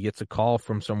he gets a call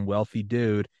from some wealthy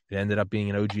dude. It ended up being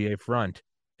an OGA front.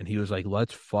 And he was like,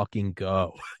 "Let's fucking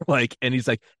go." Like, and he's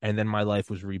like, and then my life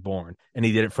was reborn. And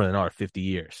he did it for another 50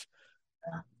 years.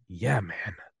 Yeah,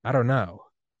 man. I don't know.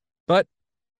 But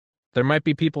there might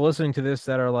be people listening to this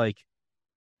that are like,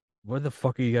 what the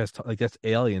fuck are you guys like? That's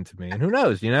alien to me. And who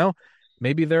knows, you know?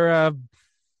 Maybe they're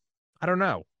I don't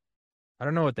know. I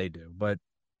don't know what they do, but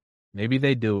maybe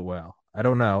they do it well. I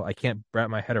don't know. I can't wrap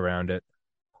my head around it.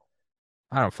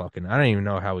 I don't even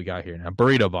know how we got here now.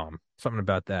 Burrito bomb. Something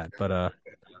about that. But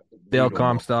Dale Burrito bomb.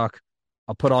 Comstock.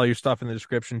 I'll put all your stuff in the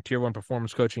description. Tier 1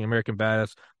 performance coaching, American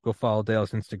Badass. Go follow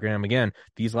Dale's Instagram. Again,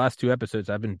 these last two episodes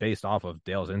have been based off of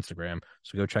Dale's Instagram.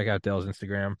 So go check out Dale's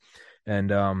Instagram.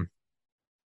 And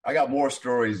I got more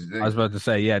stories. I was about to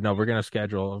say, yeah, no, we're gonna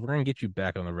get you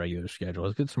back on the regular schedule.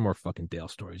 Let's get some more fucking Dale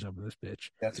stories over this bitch.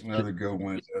 That's another good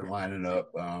one lining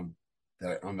up. I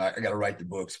got to write the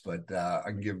books, but I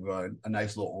can give a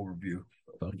nice little overview.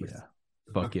 Fuck yeah.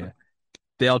 Fuck yeah.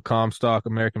 Dale Comstock,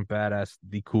 American Badass,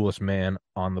 the coolest man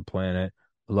on the planet.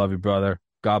 I love you, brother.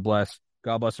 God bless.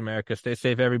 God bless America. Stay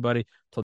safe, everybody. Till